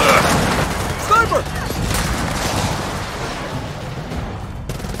 Sniper!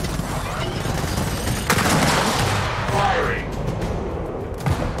 Firing.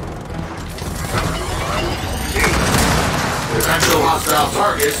 Potential hostile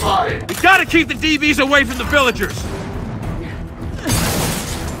target spotted. We gotta keep the DBs away from the villagers!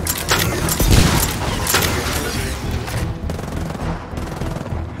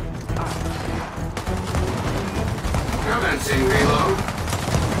 Commencing reload.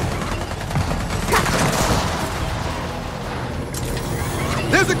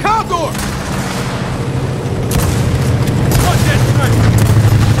 There's a condor! Watch that sniper!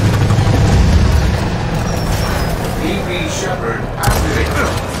 DB Shepard activated.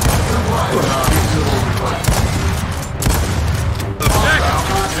 Comply with our reasonable request. Hostile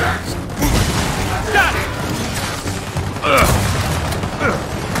contact. Got it!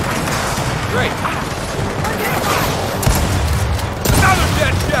 Great. Another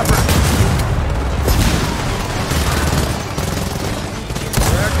dead Shepard!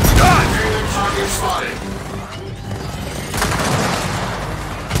 Target spotted.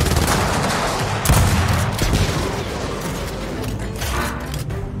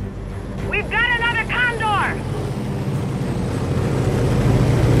 We've got another Condor!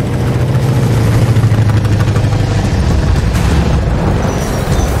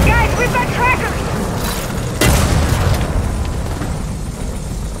 Guys, we've got trackers!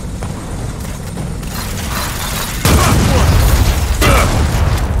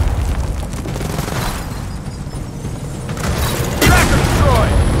 Tracker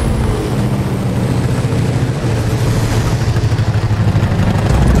destroyed!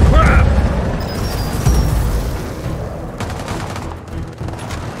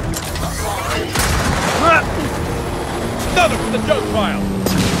 Another from the junk pile!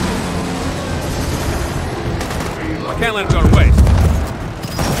 I can't let it go to waste.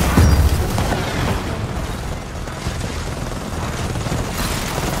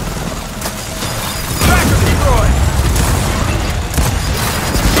 Tracker destroyed!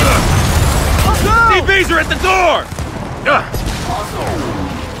 DBs are at the door!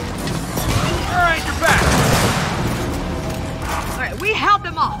 Alright, you're back! Alright, we held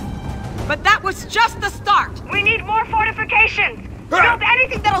them off. But that was just the start. We need more fortifications! Build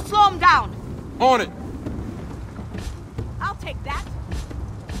anything that'll slow them down. On it! I'll take that.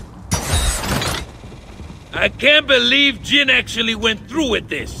 I can't believe Jin actually went through with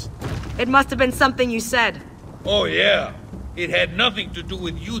this. It must have been something you said. Oh yeah, it had nothing to do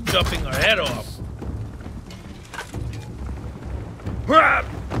with you chopping our head off.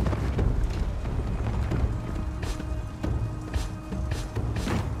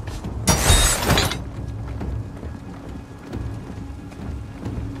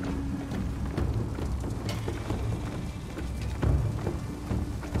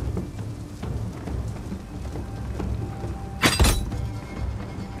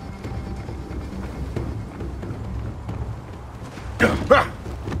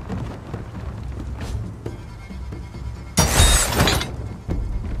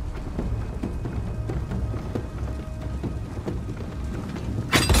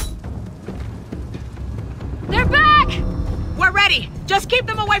 They're back! We're ready. Just keep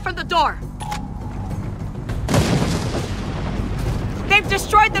them away from the door. They've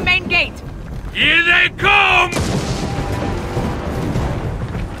destroyed the main gate. Here they come!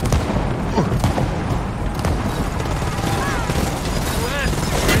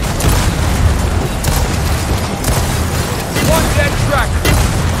 One dead tracker!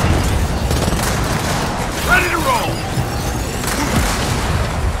 Ready to roll!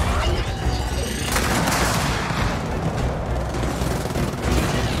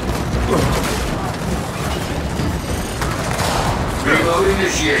 Reload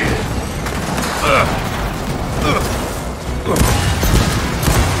initiated.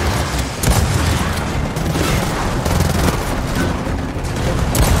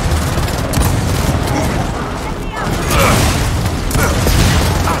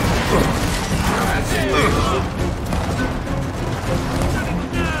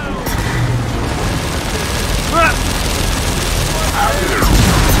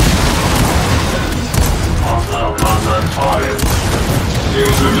 Hostile contact spotted.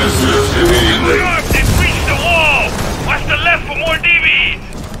 Use the missiles immediately.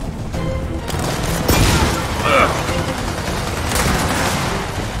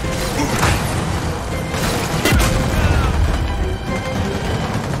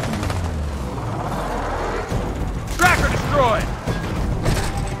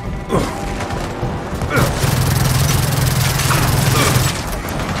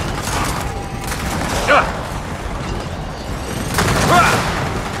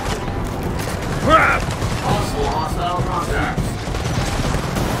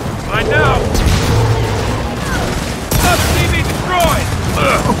 Now! Another DB destroyed!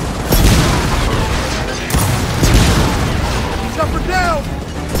 Chopper down!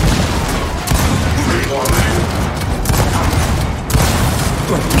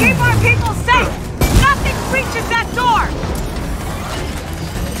 Keep our people safe! Nothing reaches that door!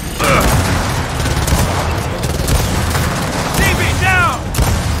 DB down!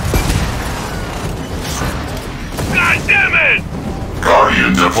 God damn it!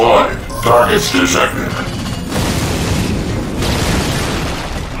 Guardian deployed. Targets detected.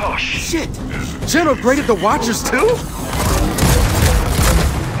 Oh, shit! Jin upgraded the Watchers, too?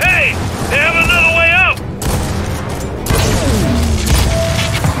 Hey! They have another way out!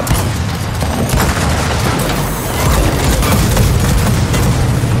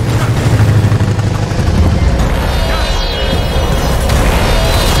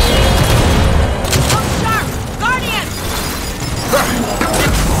 Look sharp! Guardians!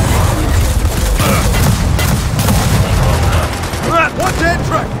 One dead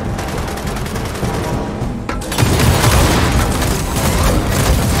truck!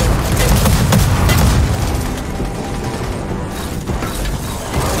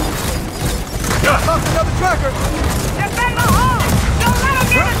 Another tracker! Defend the hole! Don't let them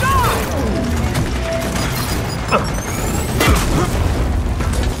near the door!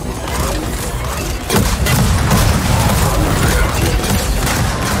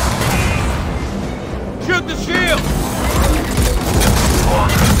 Shoot the shield!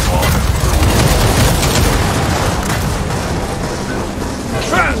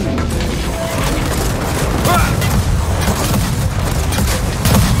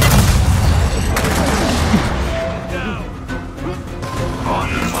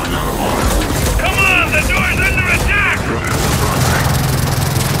 Come on, the door's under attack!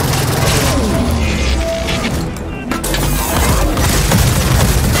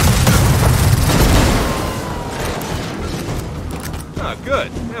 Ah, good.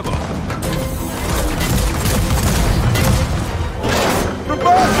 Ammo.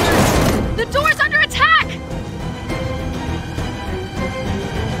 The door's under attack!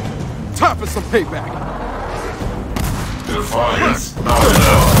 Time for some payback! Defiance.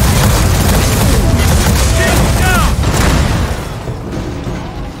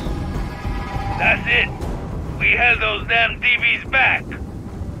 That's it. We had those damn DBs back.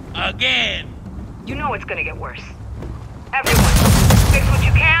 Again. You know it's gonna get worse. Everyone, fix what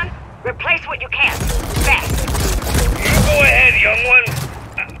you can, replace what you can't. Fast. You go ahead, young one.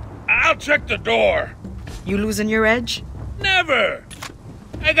 I'll check the door. You losing your edge? Never.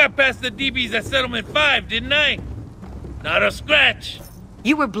 I got past the DBs at Settlement 5, didn't I? Not a scratch.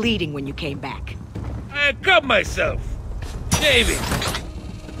 You were bleeding when you came back. I cut myself. Shaving.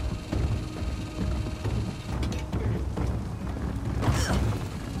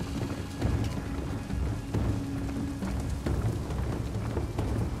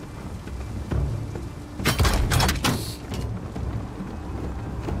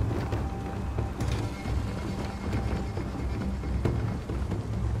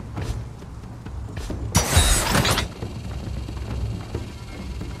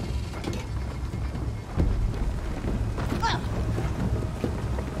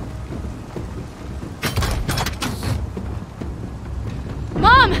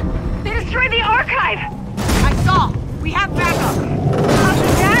 Mom! They destroyed the archive! I saw. We have backup. Not the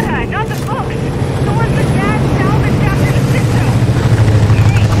data, not the books. The ones that Dad salvaged after the system.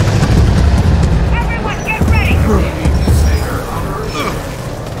 Hey! Everyone, get ready!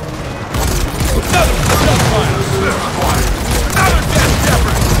 Another death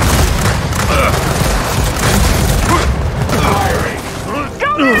shepherd!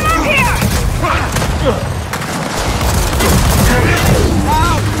 Don't let him up here!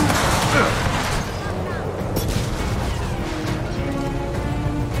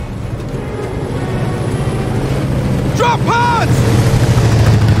 Drop pods!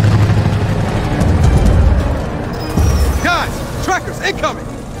 Guys, trackers incoming!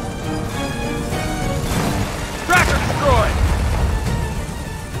 Tracker destroyed!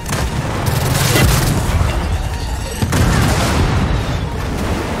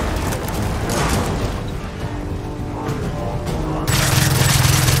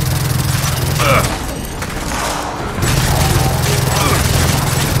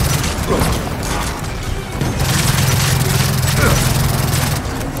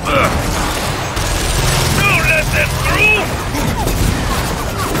 Don't let them through!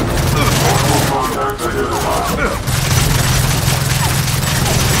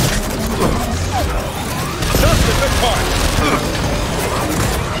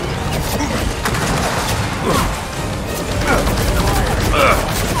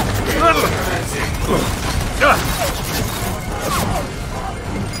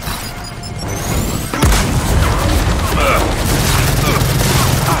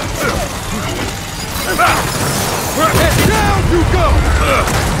 Down you go!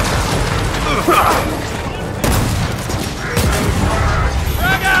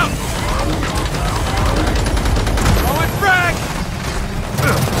 Frag out! Going frag!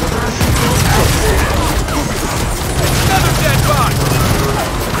 Another dead bot!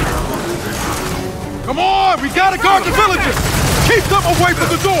 Come on, we gotta guard the villagers! Keep them away from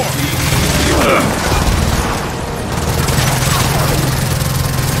the door!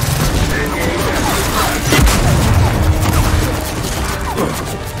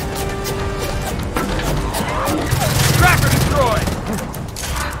 Tracker destroyed!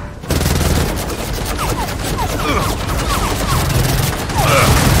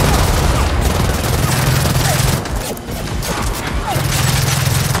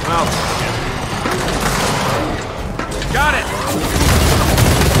 Got it!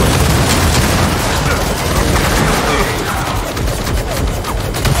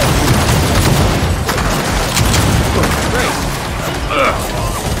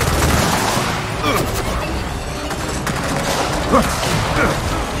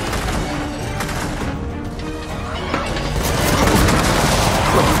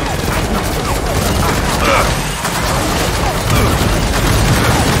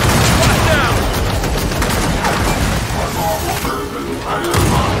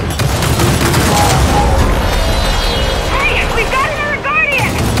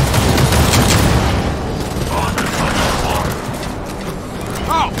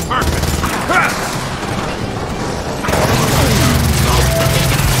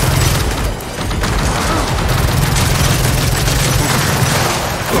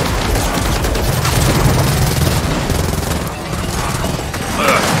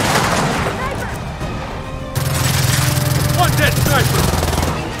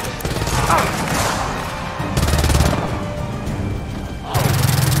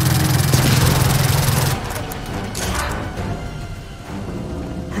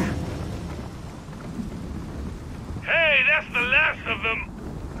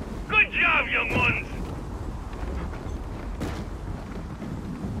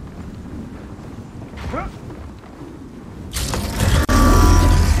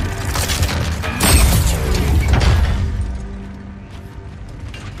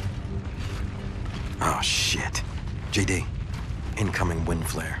 Oh, shit. JD, incoming wind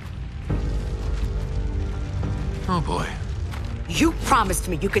flare. Oh, boy. You promised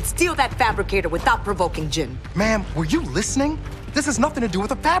me you could steal that fabricator without provoking Jin. Ma'am, were you listening? This has nothing to do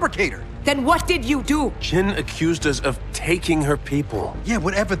with a fabricator. Then what did you do? Jin accused us of taking her people. Yeah,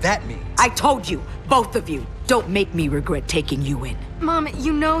 whatever that means. I told you, both of you, don't make me regret taking you in. Mom,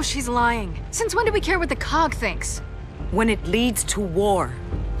 you know she's lying. Since when do we care what the COG thinks? When it leads to war.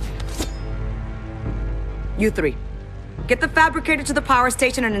 You three, get the fabricator to the power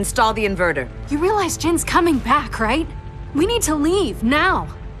station and install the inverter. You realize Jin's coming back, right? We need to leave, now.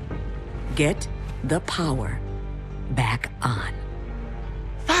 Get the power back on.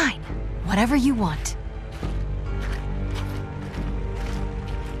 Fine. Whatever you want.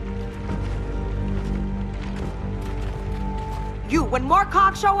 You, when more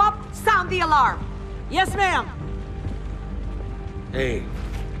cogs show up, sound the alarm. Yes, ma'am. Hey,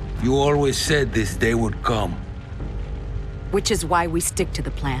 you always said this day would come. Which is why we stick to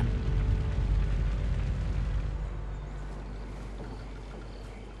the plan.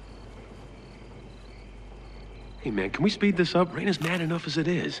 Hey, man, can we speed this up? Raina's mad enough as it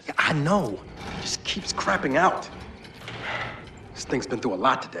is. Yeah, I know. It just keeps crapping out. This thing's been through a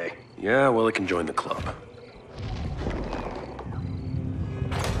lot today. Yeah, well, it can join the club.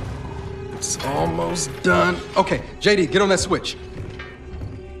 It's almost done. Okay, JD, get on that switch.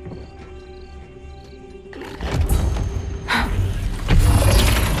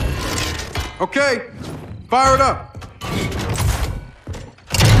 Okay, fire it up.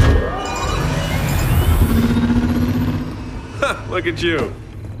 Look at you.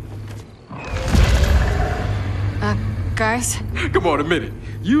 Guys? Come on, admit it.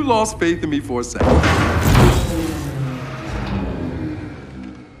 You lost faith in me for a second.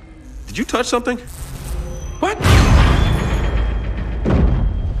 Did you touch something? What?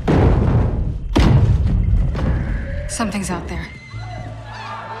 Something's out there.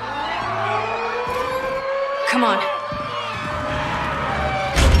 Come on.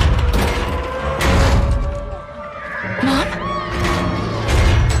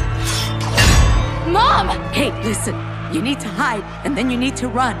 Mom! Hey, listen. You need to hide, and then you need to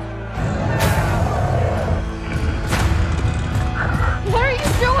run. What are you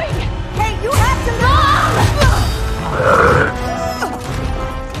doing?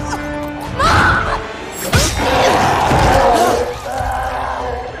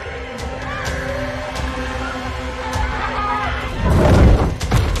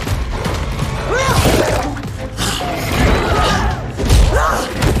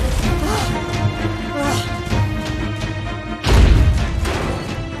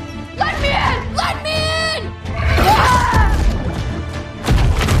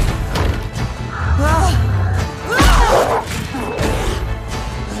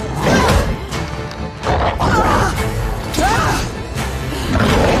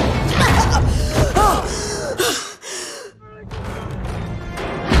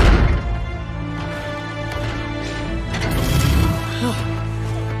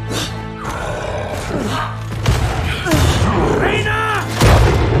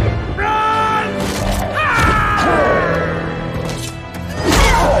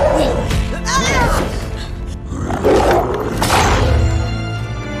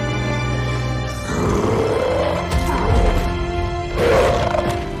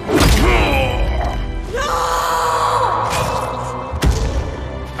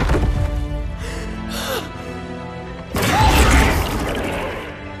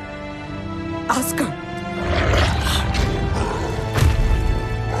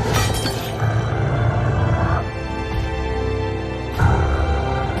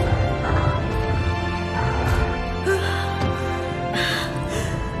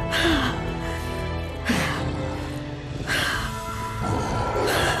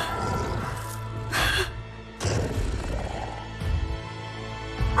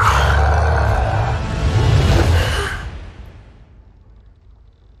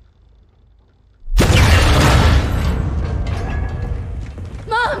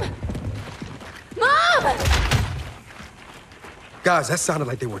 Guys, that sounded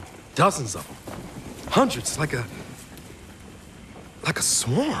like there were dozens of them. Hundreds, like a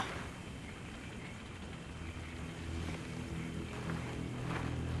swarm.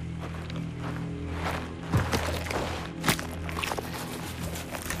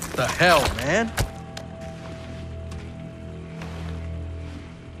 The hell, man?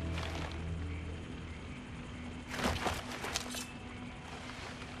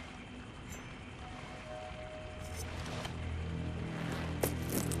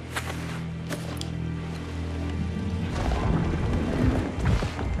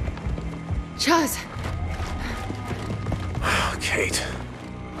 Chaz! Kate.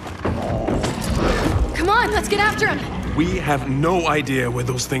 Come on, let's get after him! We have no idea where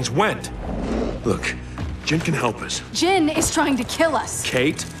those things went. Look, Jin can help us. Jin is trying to kill us.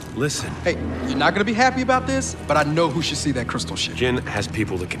 Kate, listen. Hey, you're not gonna be happy about this, but I know who should see that crystal shit. Jin has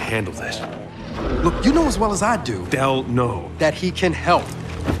people that can handle this. Look, you know as well as I do. Del, no. That he can help.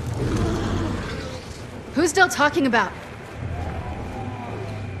 Who's Del talking about?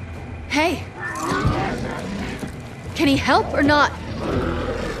 Hey! Can he help or not?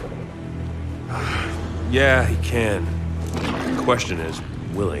 Yeah, he can. The question is,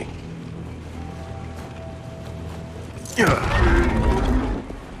 will he?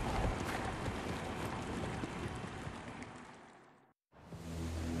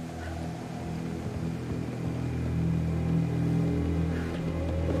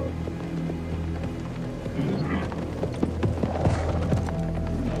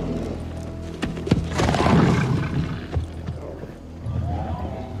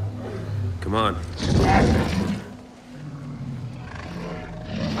 Come on.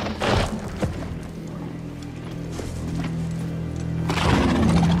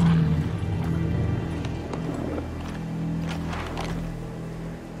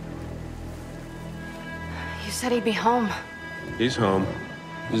 You said he'd be home. He's home.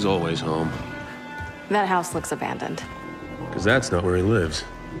 He's always home. That house looks abandoned. Because that's not where he lives.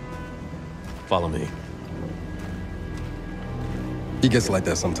 Follow me. He gets like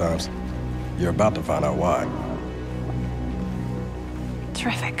that sometimes. You're about to find out why.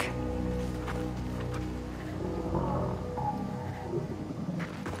 Terrific.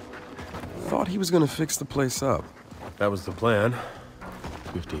 Thought he was gonna fix the place up. That was the plan.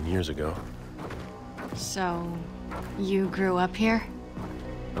 15 years ago. So, you grew up here?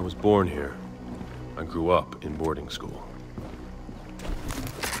 I was born here. I grew up in boarding school.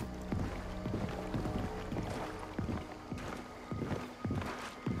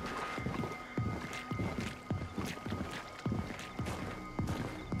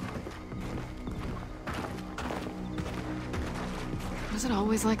 Was it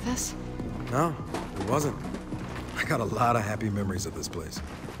always like this? No, it wasn't. I got a lot of happy memories of this place.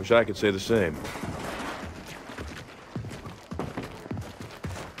 Wish I could say the same.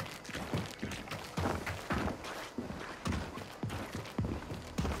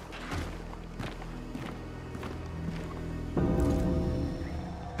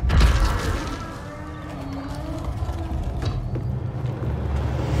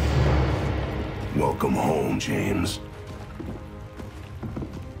 Welcome home, James.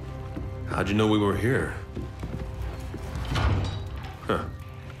 How'd you know we were here? Huh.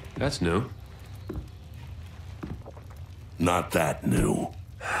 That's new. Not that new.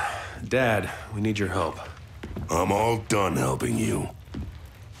 Dad, we need your help. I'm all done helping you.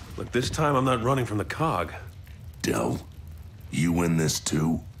 Look, this time I'm not running from the cog. Del, you in this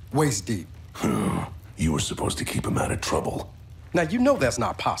too? Waist deep. You were supposed to keep him out of trouble. Now, you know that's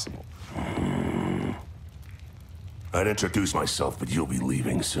not possible. I'd introduce myself, but you'll be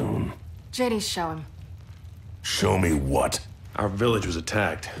leaving soon. JD's show him. Show me what? Our village was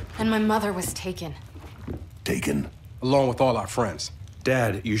attacked. And my mother was taken. Taken? Along with all our friends.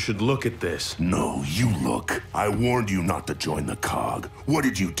 Dad, you should look at this. No, you look. I warned you not to join the cog. What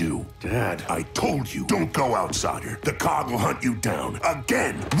did you do? Dad. I told you, don't go, outsider. The cog will hunt you down.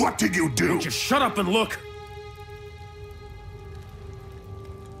 Again, what did you do? Just shut up and look.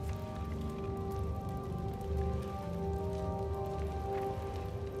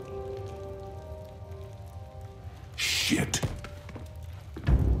 Shit.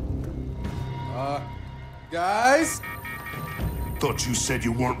 Guys? Thought you said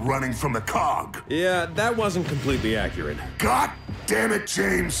you weren't running from the cog. Yeah, that wasn't completely accurate. God damn it,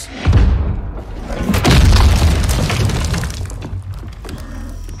 James!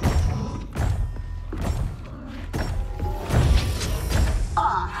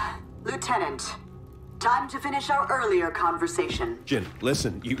 Lieutenant. Time to finish our earlier conversation. Jin,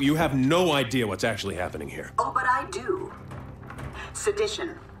 listen, you have no idea what's actually happening here. Oh, but I do.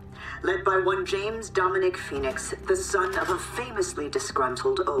 Sedition. led by one James Dominic Phoenix, the son of a famously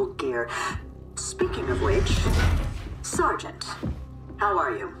disgruntled old gear. Speaking of which, Sergeant, how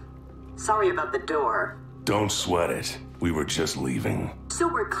are you? Sorry about the door. Don't sweat it. We were just leaving. So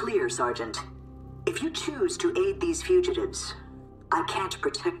we're clear, Sergeant. If you choose to aid these fugitives, I can't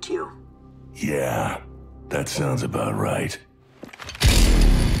protect you. Yeah, that sounds about right.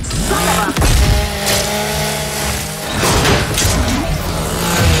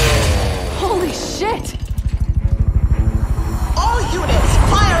 Holy shit! All units,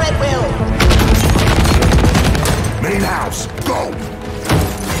 fire at will! Main house, go!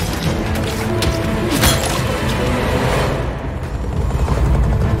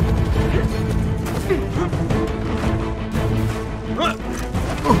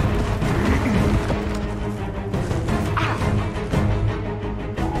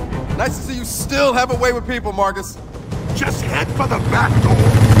 Nice to see you still have a way with people, Marcus. Just head for the back door.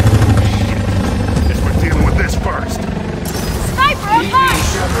 Guess we're dealing with this first. Sniper above!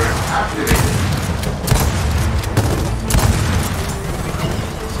 Shepard activated.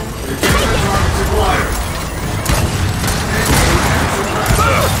 Determined targets acquired.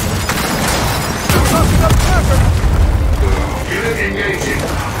 Unit engaging.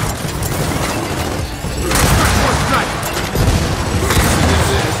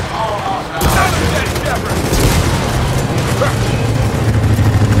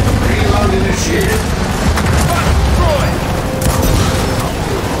 Reload initiated.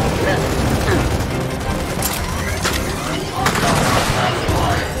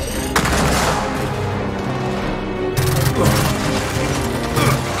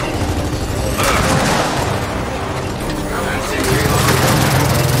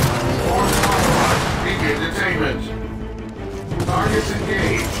 Begin detainment. Targets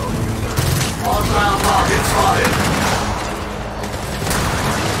engaged. Hostile target spotted.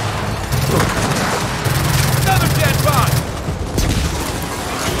 Another dead bot!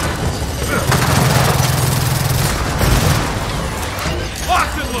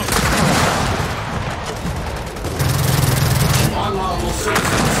 Locked and loose! Unlawful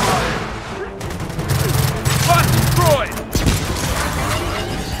citizen spotted. Bot destroyed!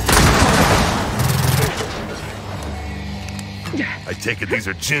 I take it these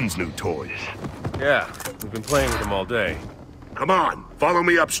are Jin's new toys. Yeah, we've been playing with them all day. Come on, follow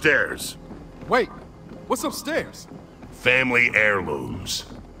me upstairs. Wait, what's upstairs? Family heirlooms.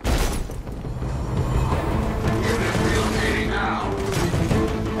 Unit relocating now.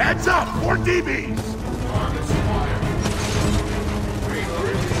 Heads up, more DBs! Targets acquired.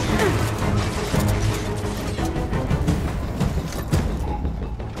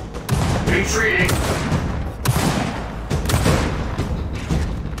 Retreating.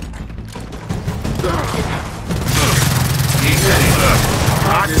 He's heading up.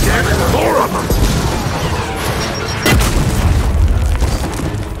 God damn it, more of them!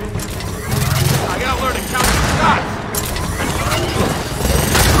 I gotta learn to count the shots!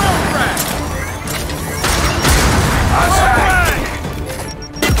 Drone crash!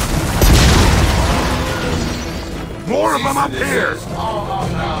 More of them up here!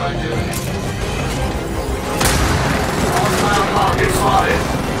 Target spotted.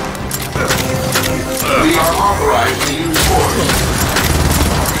 We are authorized to use force.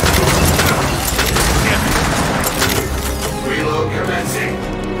 Reload commencing.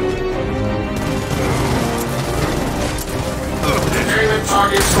 Detainment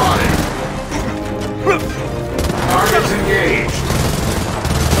target spotted. Targets engaged.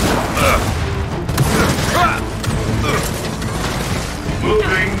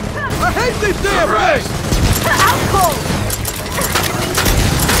 Moving. I hate these damn things! Out cold!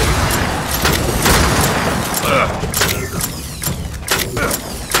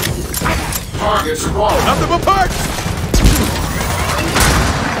 Targets involved. Nothing but parts!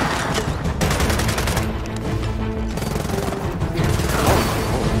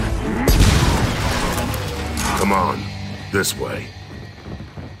 Come on, this way.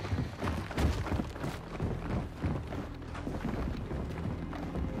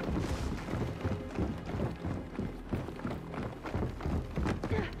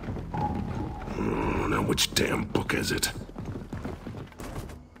 Now which damn book is it?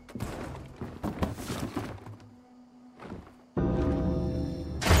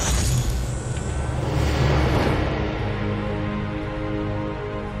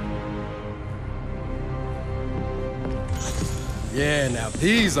 Yeah, now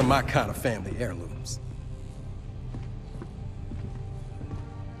these are my kind of family heirlooms.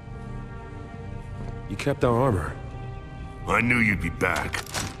 You kept our armor. I knew you'd be back.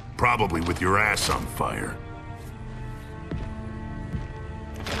 Probably with your ass on fire.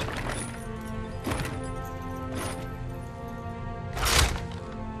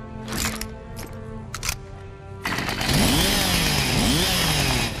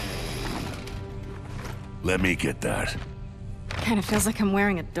 Let me get that. Kinda feels like I'm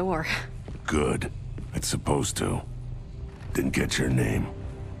wearing a door. Good. It's supposed to. Didn't get your name.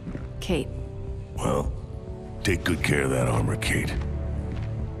 Kate. Well, take good care of that armor, Kate.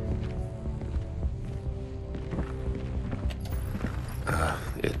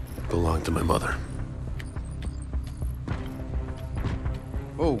 It belonged to my mother.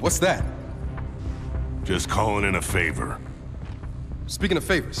 Oh, what's that? Just calling in a favor. Speaking of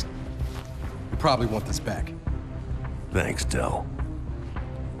favors, you probably want this back. Thanks, Del.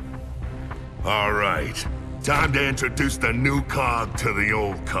 All right. Time to introduce the new cog to the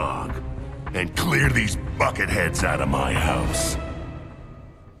old cog. And clear these bucketheads out of my house.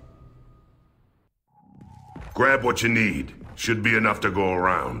 Grab what you need. Should be enough to go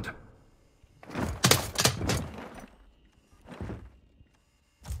around.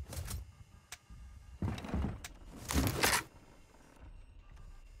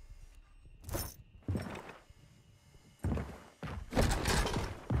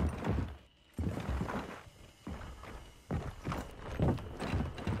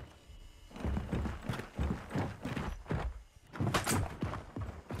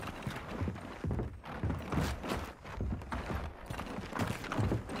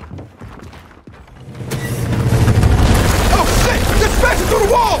 Through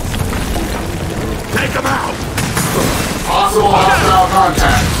the walls! Take them out! Possible hostile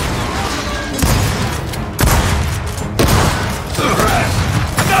contact.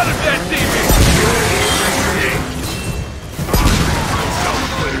 Another dead TV!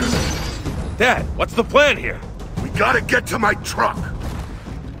 Dad, what's the plan here? We gotta get to my truck.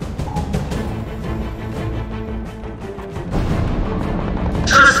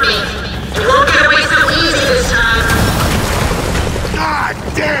 Trust me, you won't get away so easy this time. God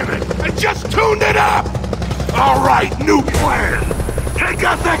damn it! I just tuned it up! All right, new plan. Take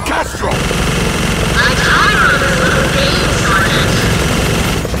out that Kestrel! I'm tired of this little game, Sergeant.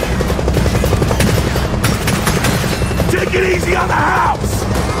 Take it easy on the house!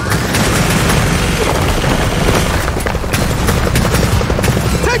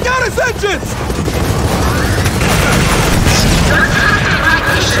 Take out his engines!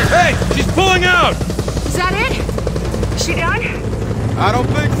 Hey, she's pulling out! Is that it? Is she done? I don't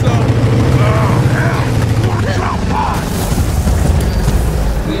think so. Oh, hell! Watch out,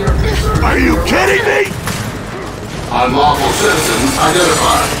 Are you kidding me? Unlawful citizens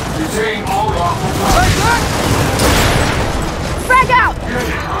identified. Detain all lawful persons. Frag out!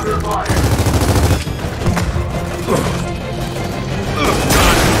 Under fire.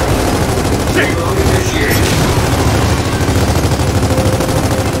 Payload initiated.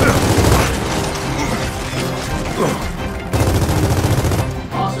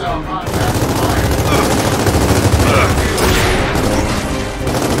 Hostile contact fire.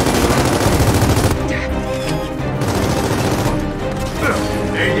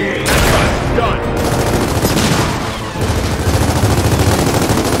 Done.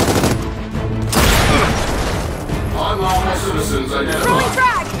 Unlawful citizens identified. Throwing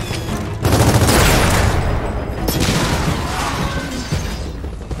frag!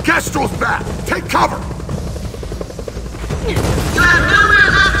 Kestrel's back! Take cover! You have nowhere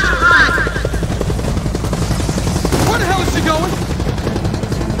left to run! Where the hell is she going?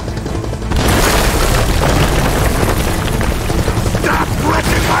 Stop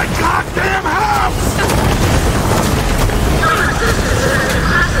wrecking my goddamn house! Your resistance is as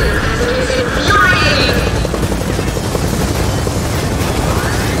impressive as it is infuriating!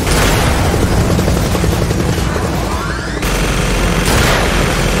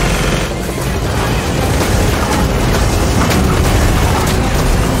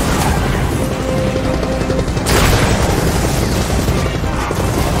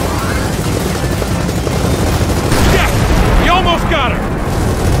 You almost got her!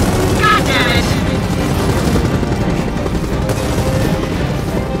 God damn it!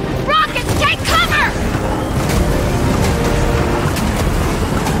 Rockets, take cover!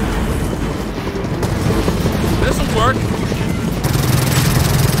 This'll work.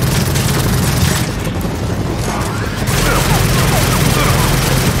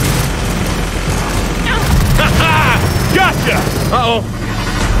 Gotcha! Uh-oh.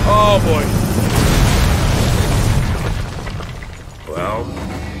 Oh, boy. Well,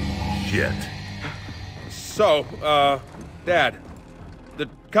 shit. So, Dad, the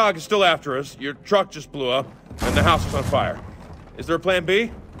cog is still after us, your truck just blew up, and the house is on fire. Is there a plan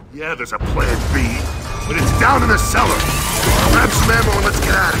B? Yeah, there's a plan B, but it's down in the cellar. Grab some ammo and let's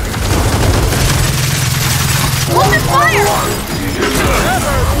get out of here. Open fire!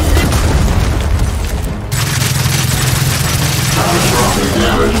 Catastrophic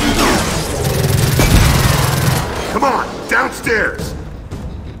damage.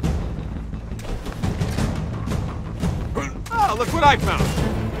 Light mount.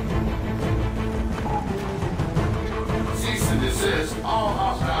 Cease and desist all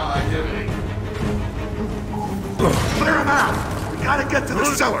hostile activity. Clear him out! We gotta get to the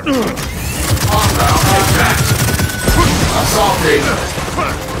cellar! Hostile contact. Assault data.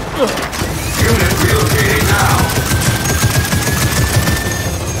 Unit relocating now.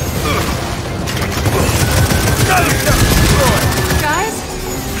 Guys,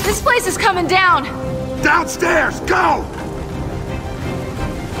 this place is coming down. Downstairs, go!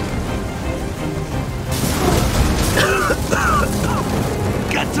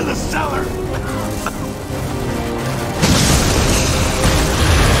 Get to the cellar!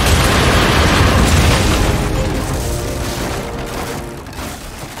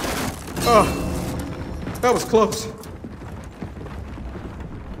 Oh, that was close.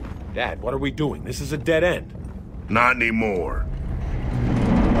 Dad, what are we doing? This is a dead end. Not anymore.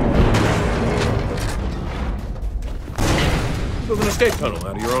 Build an escape tunnel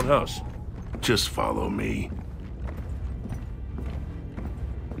out of your own house. Just follow me.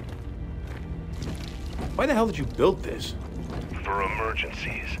 Why the hell did you build this? For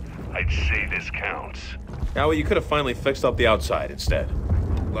emergencies. I'd say this counts. Yeah, well, you could have finally fixed up the outside instead.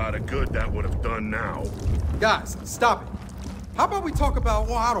 A lot of good that would have done now. Guys, stop it. How about we talk about,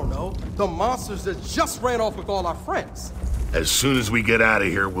 well, I don't know, the monsters that just ran off with all our friends? As soon as we get out of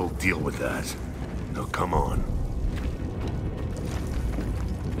here, we'll deal with that. Now, come on.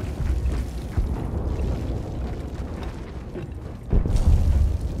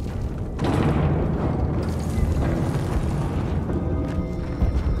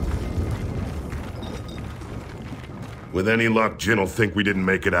 With any luck, Jin will think we didn't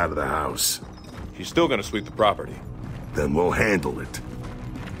make it out of the house. She's still gonna sweep the property. Then we'll handle it.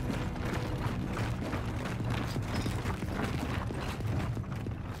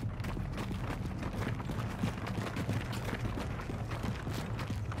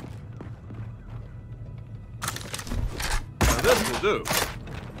 Now this will do.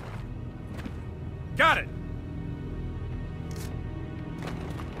 Got it!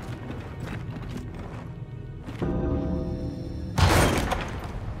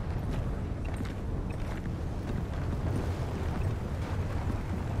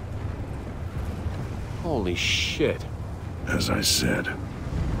 Holy shit. As I said,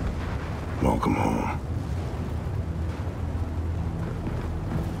 welcome home.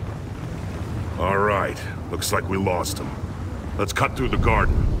 All right, looks like we lost him. Let's cut through the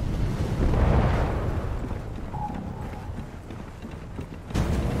garden.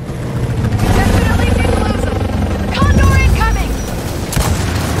 Definitely didn't lose him. Condor incoming!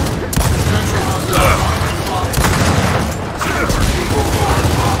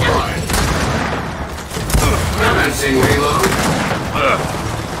 Commencing reload.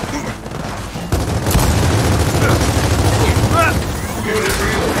 Unit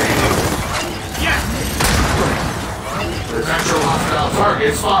relocating. Yes! Potential hostile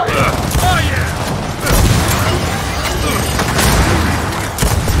target spotted. Oh yeah!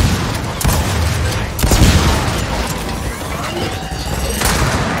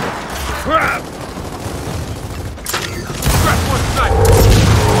 Crap! Scratch one sniper!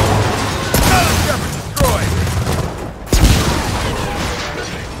 Another Shepard destroyed!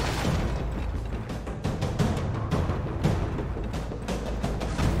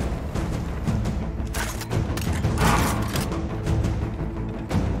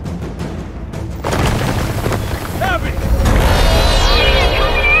 Heavy!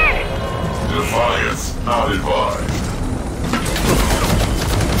 Defiance not advised.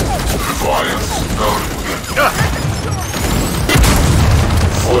 Defiance noted.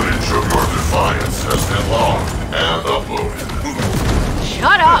 Footage of your defiance has been logged and uploaded.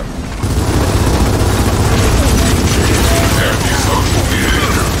 Shut up! Anti-social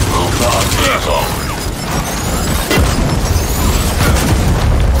behavior will not be tolerated.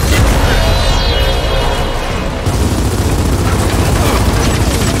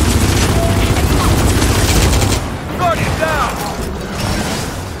 Guardian down!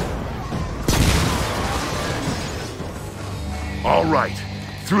 All right,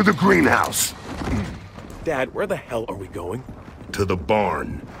 through the greenhouse. Dad, where the hell are we going? To the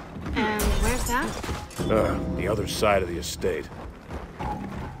barn. And where's that? The other side of the estate.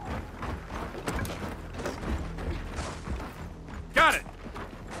 Got it!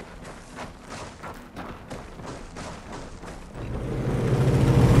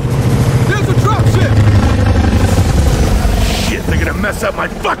 There's a dropship! Shit, they're gonna mess up my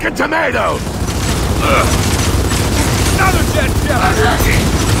fucking tomatoes! Another dead Shepard! Attacking.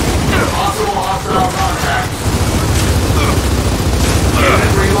 Possible hostile contact.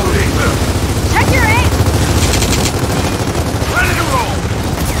 Unit reloading. Check your aim! Ready to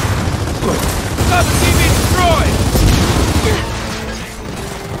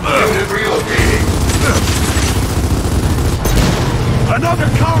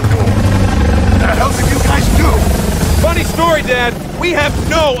We have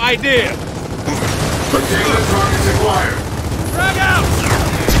no idea! Particular targets acquired. Frag out!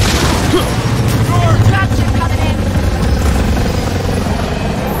 Gotcha, coming in.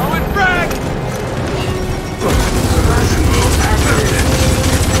 Throwing frag! Suppression move activated.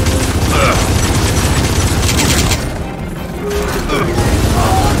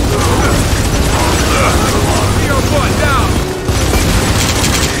 Zero point down!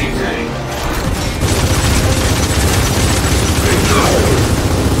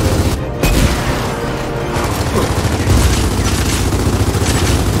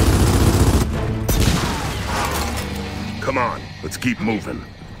 Come on, let's keep moving.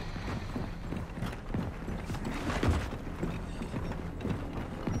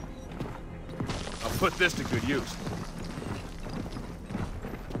 I'll put this to good use.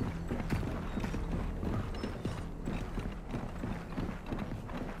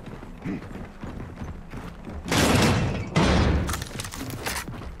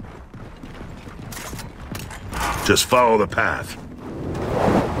 Just follow the path.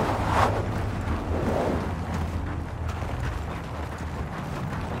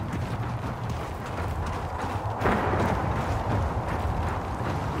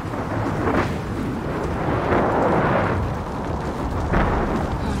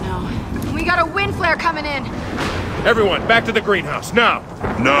 Coming in. Everyone, back to the greenhouse, now!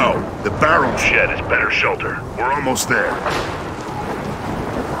 No, the barrel shed is better shelter. We're almost there.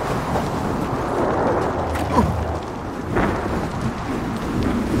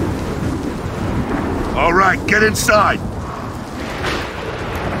 All right, get inside.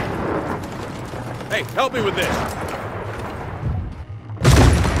 Hey, help me with this.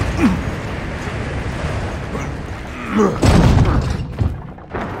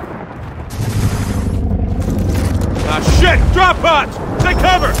 Shit! Drop pods! Take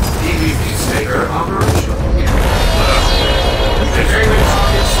cover! EVP Sager operational. Containment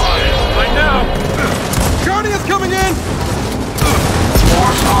target spotted. Right now! Guardians coming in!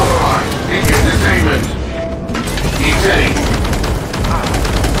 Force authorized. Begin detainment. Detain.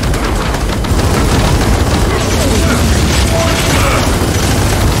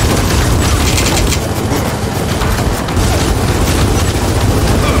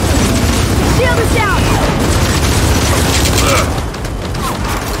 Shield is down!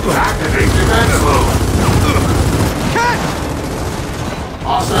 Activate defense move. Catch!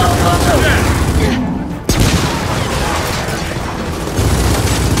 Hostile contact.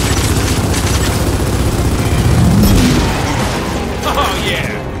 Oh, yeah!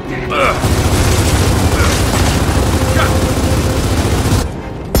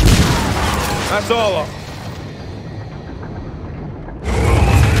 That's all of them.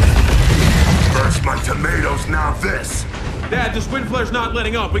 First my tomatoes, now this. Dad, this wind flare's not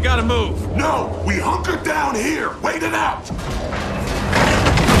letting up. We gotta move. No, we hunker down here. Wait it out.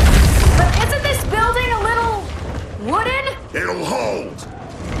 But isn't this building a little wooden? It'll hold.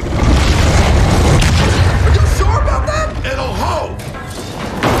 Are you sure about that? It'll hold.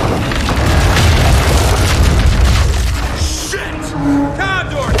 Shit!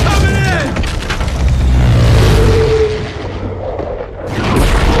 Condor, coming in!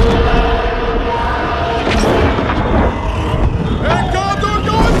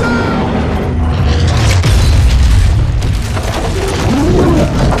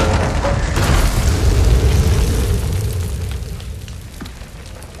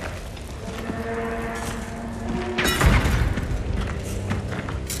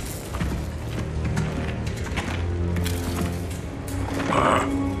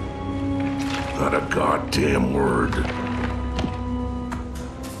 Not a goddamn word.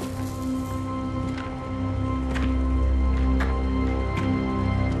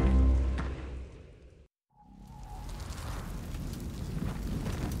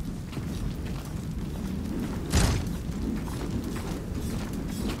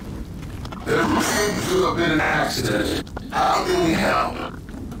 There seems to have been an accident. How can we help?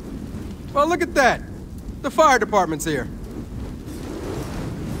 Well, look at that. The fire department's here.